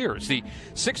 28 years. The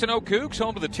 6-0 Cougs,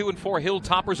 home to the 2-4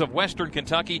 Hilltoppers of Western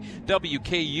Kentucky.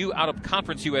 WKU out of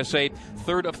Conference USA,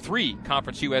 third of 3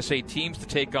 Conference USA teams to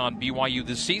take on BYU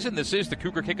this season. This is the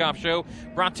Cougar Kickoff Show,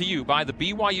 brought to you by the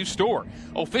BYU Store,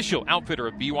 official outfitter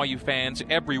of BYU fans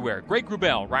everywhere. Greg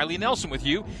Wrubell, Riley Nelson with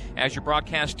you as your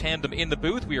broadcast tandem in the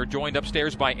booth. We are joined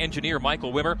upstairs by engineer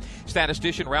Michael Wimmer,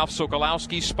 statistician Ralph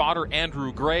Sokolowski, spotter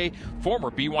Andrew Gray,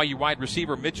 former BYU wide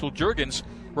receiver Mitchell Juergens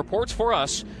reports for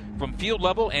us from field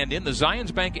level and in the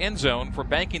Zions Bank end zone. For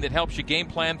banking that helps you game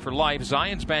plan for life,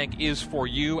 Zions Bank is for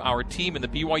you. Our team in the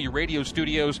BYU radio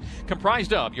studios,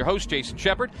 comprised of your host Jason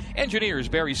Shepard, engineers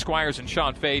Barry Squires and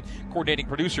Sean Fay, coordinating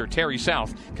producer Terry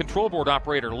South, control board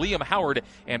operator Liam Howard,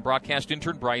 and broadcast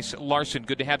intern Bryce Larson.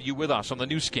 Good to have you with us on the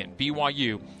new skin,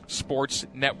 BYU Sports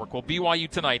Network. Well, BYU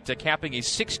tonight capping a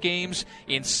 6 games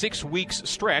in 6 weeks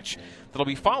stretch that'll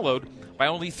be followed by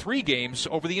only 3 games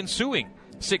over the ensuing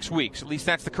 6 weeks. At least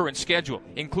that's the current schedule,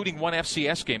 including one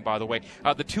FCS game, by the way.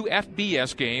 The 2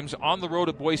 FBS games on the road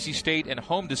at Boise State and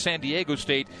home to San Diego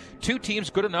State. 2 teams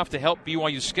good enough to help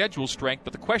BYU's schedule strength,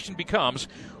 but the question becomes,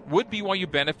 would BYU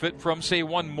benefit from, say,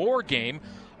 one more game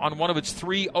on one of its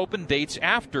 3 open dates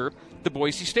after the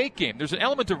Boise State game? There's an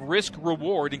element of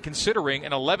risk-reward in considering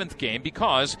an 11th game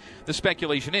because the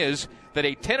speculation is that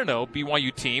a 10-0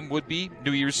 BYU team would be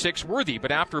New Year's Six worthy.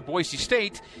 But after Boise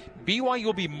State, BYU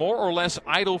will be more or less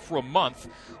idle for a month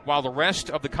while the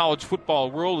rest of the college football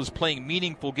world is playing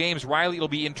meaningful games. Riley, it'll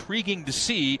be intriguing to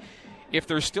see if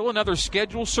there's still another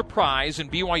schedule surprise in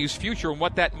BYU's future and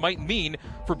what that might mean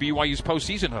for BYU's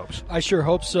postseason hopes. I sure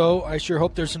hope so. I sure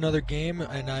hope there's another game,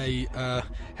 and I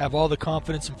have all the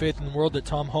confidence and faith in the world that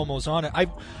Tom Homo's on it.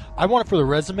 I want it for the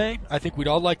resume. I think we'd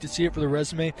all like to see it for the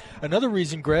resume. Another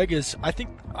reason, Greg, is I think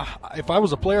if I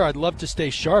was a player, I'd love to stay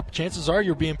sharp. Chances are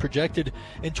you're being projected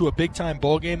into a big-time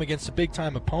bowl game against a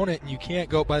big-time opponent, and you can't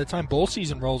go. By the time bowl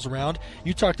season rolls around,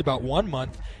 you talked about 1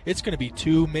 month. It's going to be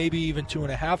 2, maybe even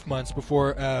 2.5 months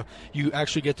before you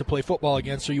actually get to play football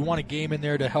again. So you want a game in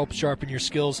there to help sharpen your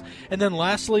skills. And then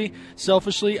lastly,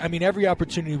 selfishly, I mean, every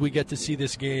opportunity we get to see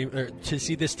this game, or to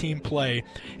see this team play,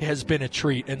 has been a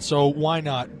treat. And so why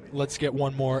not? Let's get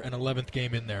one more, an 11th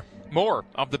game in there. More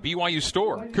of the BYU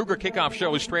Store. Cougar Kickoff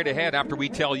Show is straight ahead after we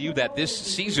tell you that this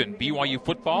season, BYU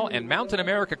football and Mountain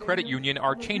America Credit Union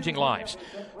are changing lives.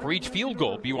 For each field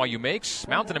goal BYU makes,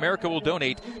 Mountain America will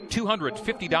donate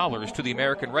 $250 to the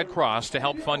American Red Cross to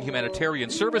help fund humanitarian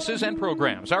services and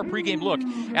programs. Our pregame look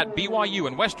at BYU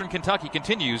and Western Kentucky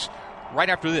continues right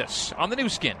after this on the new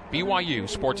skin, BYU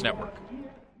Sports Network.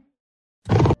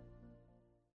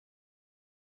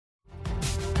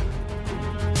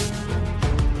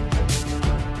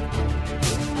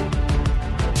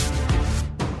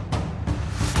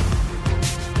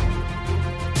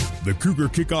 The Cougar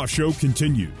Kickoff Show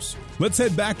continues. Let's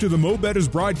head back to the Mo Betta's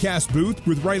broadcast booth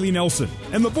with Riley Nelson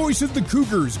and the voice of the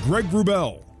Cougars, Greg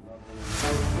Wrubell.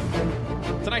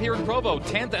 Tonight here in Provo,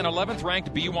 10th and 11th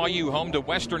ranked BYU home to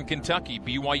Western Kentucky.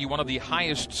 BYU, one of the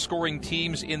highest scoring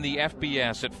teams in the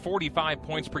FBS at 45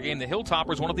 points per game. The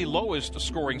Hilltoppers, one of the lowest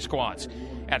scoring squads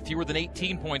at fewer than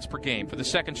 18 points per game. For the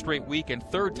second straight week and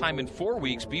third time in 4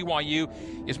 weeks, BYU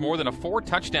is more than a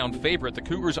 4-touchdown favorite. The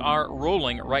Cougars are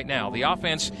rolling right now. The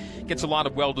offense gets a lot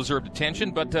of well-deserved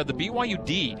attention, but the BYU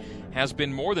D has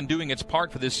been more than doing its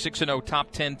part for this 6-0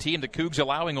 top 10 team. The Cougs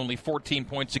allowing only 14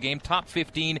 points a game, top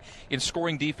 15 in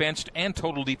scoring defense and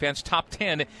total defense, top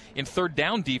 10 in third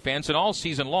down defense, and all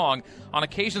season long. On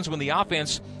occasions when the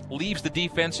offense leaves the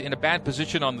defense in a bad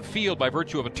position on the field by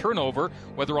virtue of a turnover,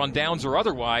 whether on downs or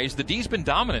otherwise, the D's been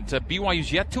dominant.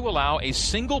 BYU's yet to allow a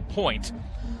single point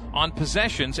on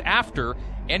possessions after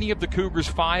any of the Cougars'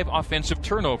 5 offensive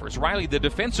turnovers. Riley, the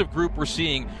defensive group we're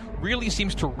seeing really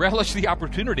seems to relish the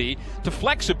opportunity to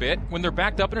flex a bit when they're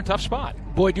backed up in a tough spot.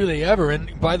 Boy, do they ever.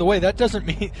 And by the way, that doesn't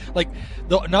mean,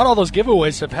 not all those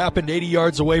giveaways have happened 80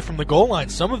 yards away from the goal line.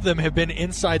 Some of them have been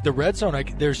inside the red zone.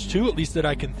 There's 2 at least that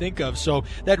I can think of. So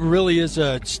that really is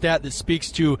a stat that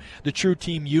speaks to the true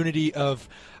team unity of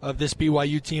this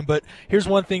BYU team. But here's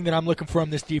one thing that I'm looking for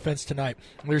on this defense tonight.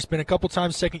 There's been a couple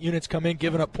times second units come in,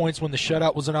 giving up points when the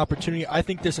shutout was an opportunity. I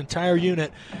think this entire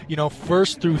unit,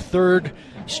 first through third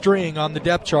string on the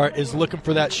depth chart, is looking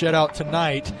for that shutout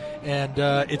tonight, and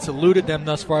it's eluded them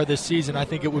thus far this season. I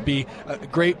think it would be a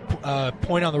great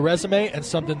point on the resume and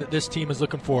something that this team is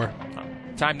looking for.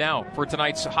 Time now for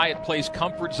tonight's Hyatt Place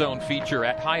Comfort Zone feature.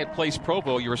 At Hyatt Place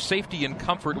Provo, your safety and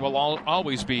comfort will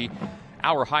always be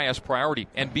our highest priority.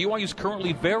 And BYU is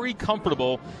currently very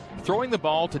comfortable throwing the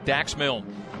ball to Dax Milne.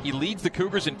 He leads the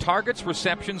Cougars in targets,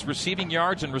 receptions, receiving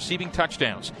yards, and receiving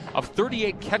touchdowns. Of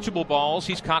 38 catchable balls,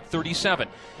 he's caught 37.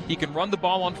 He can run the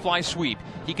ball on fly sweep.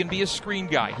 He can be a screen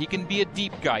guy. He can be a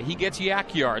deep guy. He gets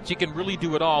yak yards. He can really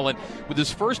do it all. And with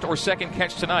his first or second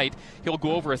catch tonight, he'll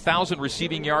go over 1,000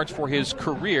 receiving yards for his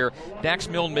career. Dax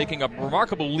Milne making a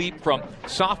remarkable leap from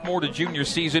sophomore to junior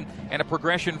season, and a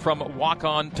progression from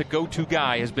walk-on to go-to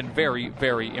guy has been very,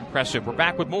 very impressive. We're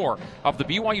back with more of the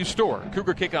BYU Store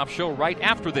Cougar Kickoff Show right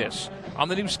after this on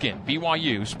the new skin,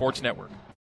 BYU Sports Network.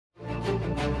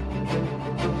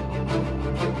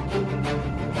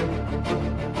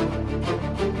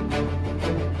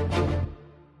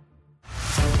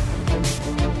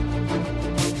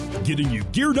 Getting you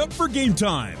geared up for game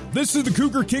time. This is the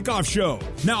Cougar Kickoff Show.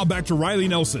 Now back to Riley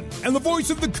Nelson and the voice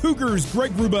of the Cougars,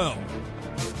 Greg Wrubell.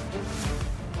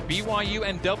 BYU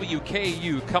and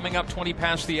WKU coming up 20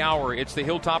 past the hour. It's the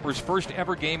Hilltoppers' first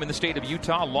ever game in the state of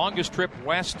Utah. Longest trip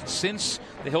west since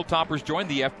the Hilltoppers joined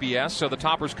the FBS. So the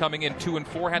Toppers coming in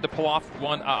 2-4 had to pull off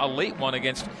a late one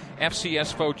against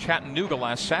FCS foe Chattanooga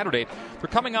last Saturday. They're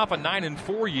coming off a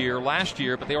 9-4 year last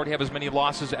year, but they already have as many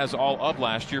losses as all of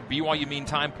last year. BYU,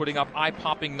 meantime, putting up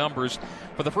eye-popping numbers.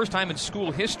 For the first time in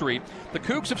school history, the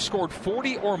Cougs have scored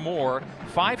 40 or more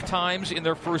 5 times in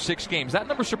their first 6 games. That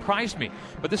number surprised me,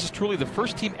 but this is truly the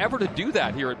first team ever to do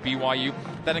that here at BYU.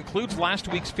 That includes last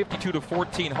week's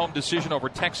 52-14 home decision over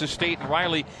Texas State. And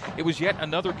Riley, it was yet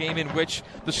another game in which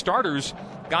the starters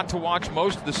got to watch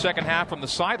most of the second half from the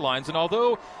sidelines. And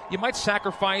although you might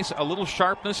sacrifice a little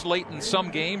sharpness late in some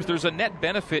games, there's a net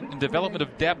benefit in development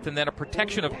of depth and then a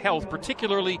protection of health,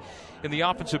 particularly in the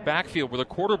offensive backfield, where the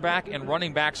quarterback and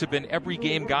running backs have been every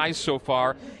game guys so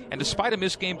far. And despite a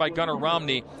missed game by Gunnar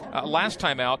Romney last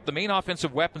time out, the main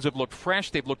offensive weapons have looked fresh,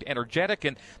 they've looked energetic,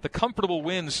 and the comfortable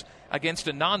wins against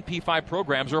a non-P5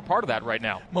 programs are a part of that right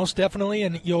now. Most definitely,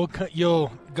 and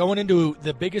you'll going into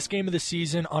the biggest game of the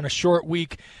season on a short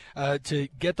week to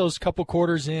get those couple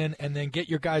quarters in and then get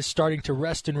your guys starting to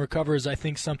rest and recover is, I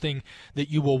think, something that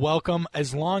you will welcome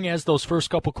as long as those first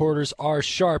couple quarters are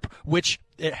sharp, which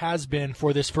it has been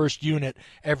for this first unit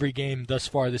every game thus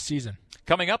far this season.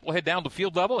 Coming up, we'll head down to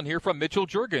field level and hear from Mitchell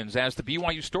Juergens as the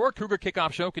BYU Store Cougar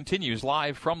Kickoff Show continues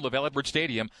live from LaVell Edwards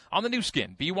Stadium on the new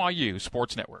skin, BYU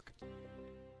Sports Network.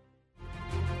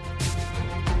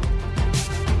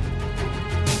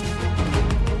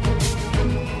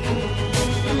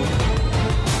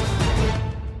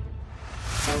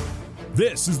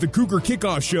 This is the Cougar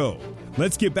Kickoff Show.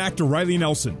 Let's get back to Riley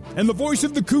Nelson and the voice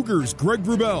of the Cougars, Greg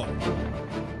Wrubell.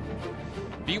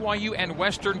 BYU and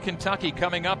Western Kentucky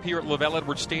coming up here at LaVell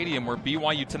Edwards Stadium, where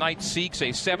BYU tonight seeks a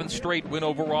 7th straight win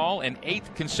overall, an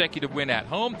 8th consecutive win at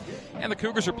home. And the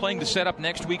Cougars are playing to set up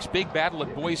next week's big battle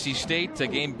at Boise State, a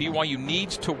game BYU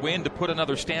needs to win to put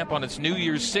another stamp on its New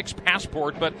Year's Six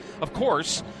passport. But, of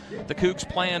course, the Cougs'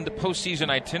 planned postseason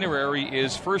itinerary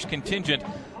is first contingent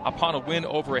upon a win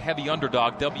over a heavy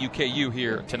underdog, WKU,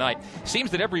 here tonight. Seems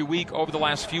that every week over the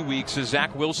last few weeks,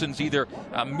 Zach Wilson's either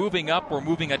moving up or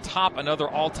moving atop another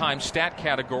all-time stat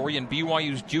category, and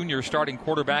BYU's junior starting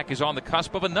quarterback is on the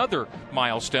cusp of another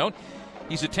milestone.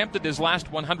 He's attempted his last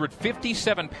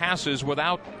 157 passes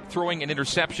without throwing an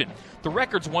interception. The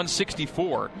record's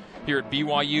 164 here at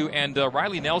BYU, and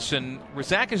Riley Nelson,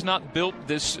 Zach has not built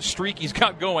this streak he's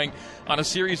got going on a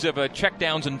series of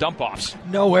checkdowns and dump-offs.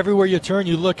 No, everywhere you turn,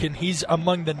 you look, and he's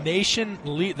among the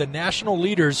national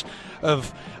leaders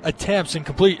of attempts and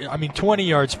complete. 20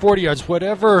 yards, 40 yards,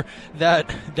 whatever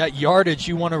that yardage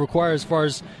you want to require as far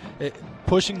as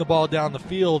pushing the ball down the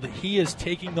field, he is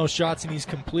taking those shots and he's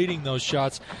completing those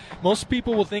shots. Most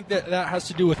people will think that has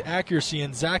to do with accuracy,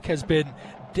 and Zach has been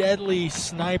deadly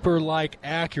sniper-like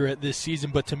accurate this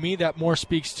season, but to me that more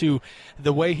speaks to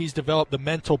the way he's developed the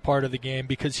mental part of the game,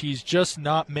 because he's just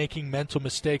not making mental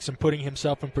mistakes and putting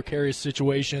himself in precarious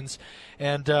situations.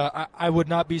 And I would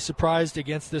not be surprised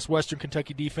against this Western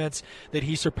Kentucky defense that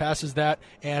he surpasses that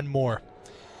and more.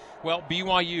 Well,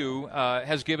 BYU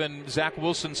has given Zach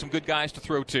Wilson some good guys to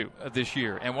throw to this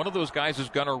year, and one of those guys is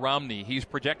Gunnar Romney. He's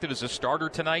projected as a starter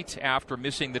tonight after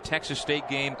missing the Texas State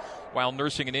game while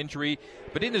nursing an injury.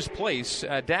 But in his place,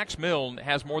 Dax Milne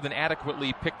has more than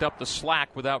adequately picked up the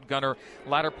slack without Gunnar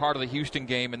latter part of the Houston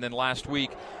game and then last week.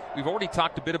 We've already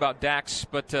talked a bit about Dax,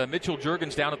 but Mitchell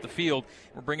Juergens down at the field.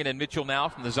 We're bringing in Mitchell now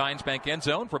from the Zions Bank end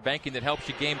zone for banking that helps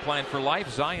you game plan for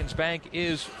life. Zions Bank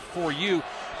is for you.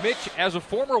 Mitch, as a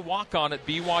former walk-on at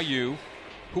BYU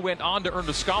who went on to earn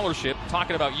a scholarship,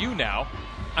 talking about you now,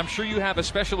 I'm sure you have a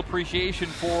special appreciation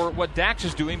for what Dax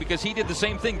is doing, because he did the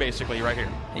same thing basically right here.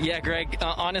 Yeah, Greg,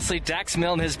 honestly, Dax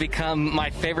Milne has become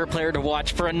my favorite player to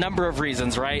watch for a number of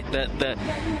reasons, right?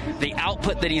 The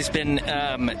output that he's been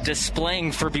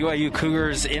displaying for BYU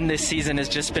Cougars in this season has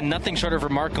just been nothing short of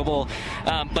remarkable.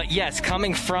 But yes,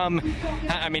 coming from,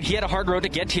 he had a hard road to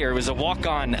get here. It was a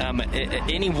walk-on.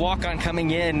 Any walk-on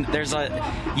coming in,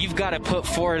 you've got to put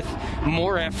forth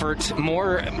more effort,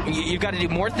 you've got to do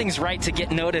more things right to get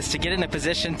notice, to get in a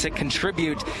position to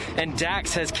contribute, and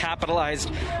Dax has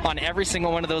capitalized on every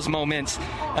single one of those moments.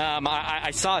 I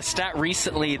saw a stat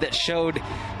recently that showed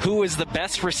who was the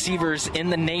best receivers in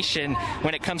the nation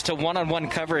when it comes to one-on-one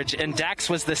coverage, and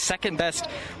Dax was the second best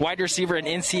wide receiver in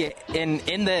the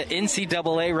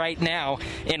NCAA right now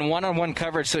in one-on-one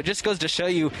coverage. So it just goes to show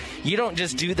you don't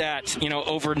just do that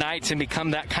overnight and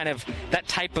become that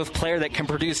type of player that can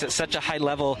produce at such a high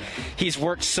level. He's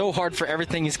worked so hard for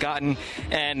everything he's gotten,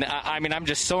 And I'm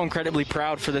just so incredibly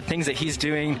proud for the things that he's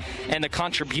doing and the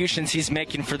contributions he's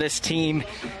making for this team.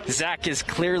 Zach is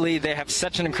clearly, they have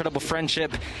such an incredible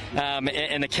friendship,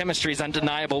 and the chemistry is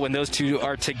undeniable when those two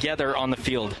are together on the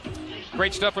field.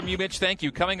 Great stuff from you, Mitch. Thank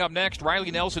you. Coming up next,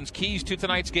 Riley Nelson's keys to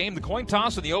tonight's game, the coin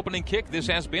toss and the opening kick. This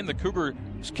has been the Cougars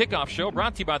Kickoff Show,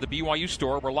 brought to you by the BYU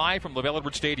Store. We're live from LaVell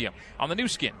Edwards Stadium on the new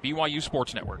skin, BYU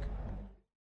Sports Network.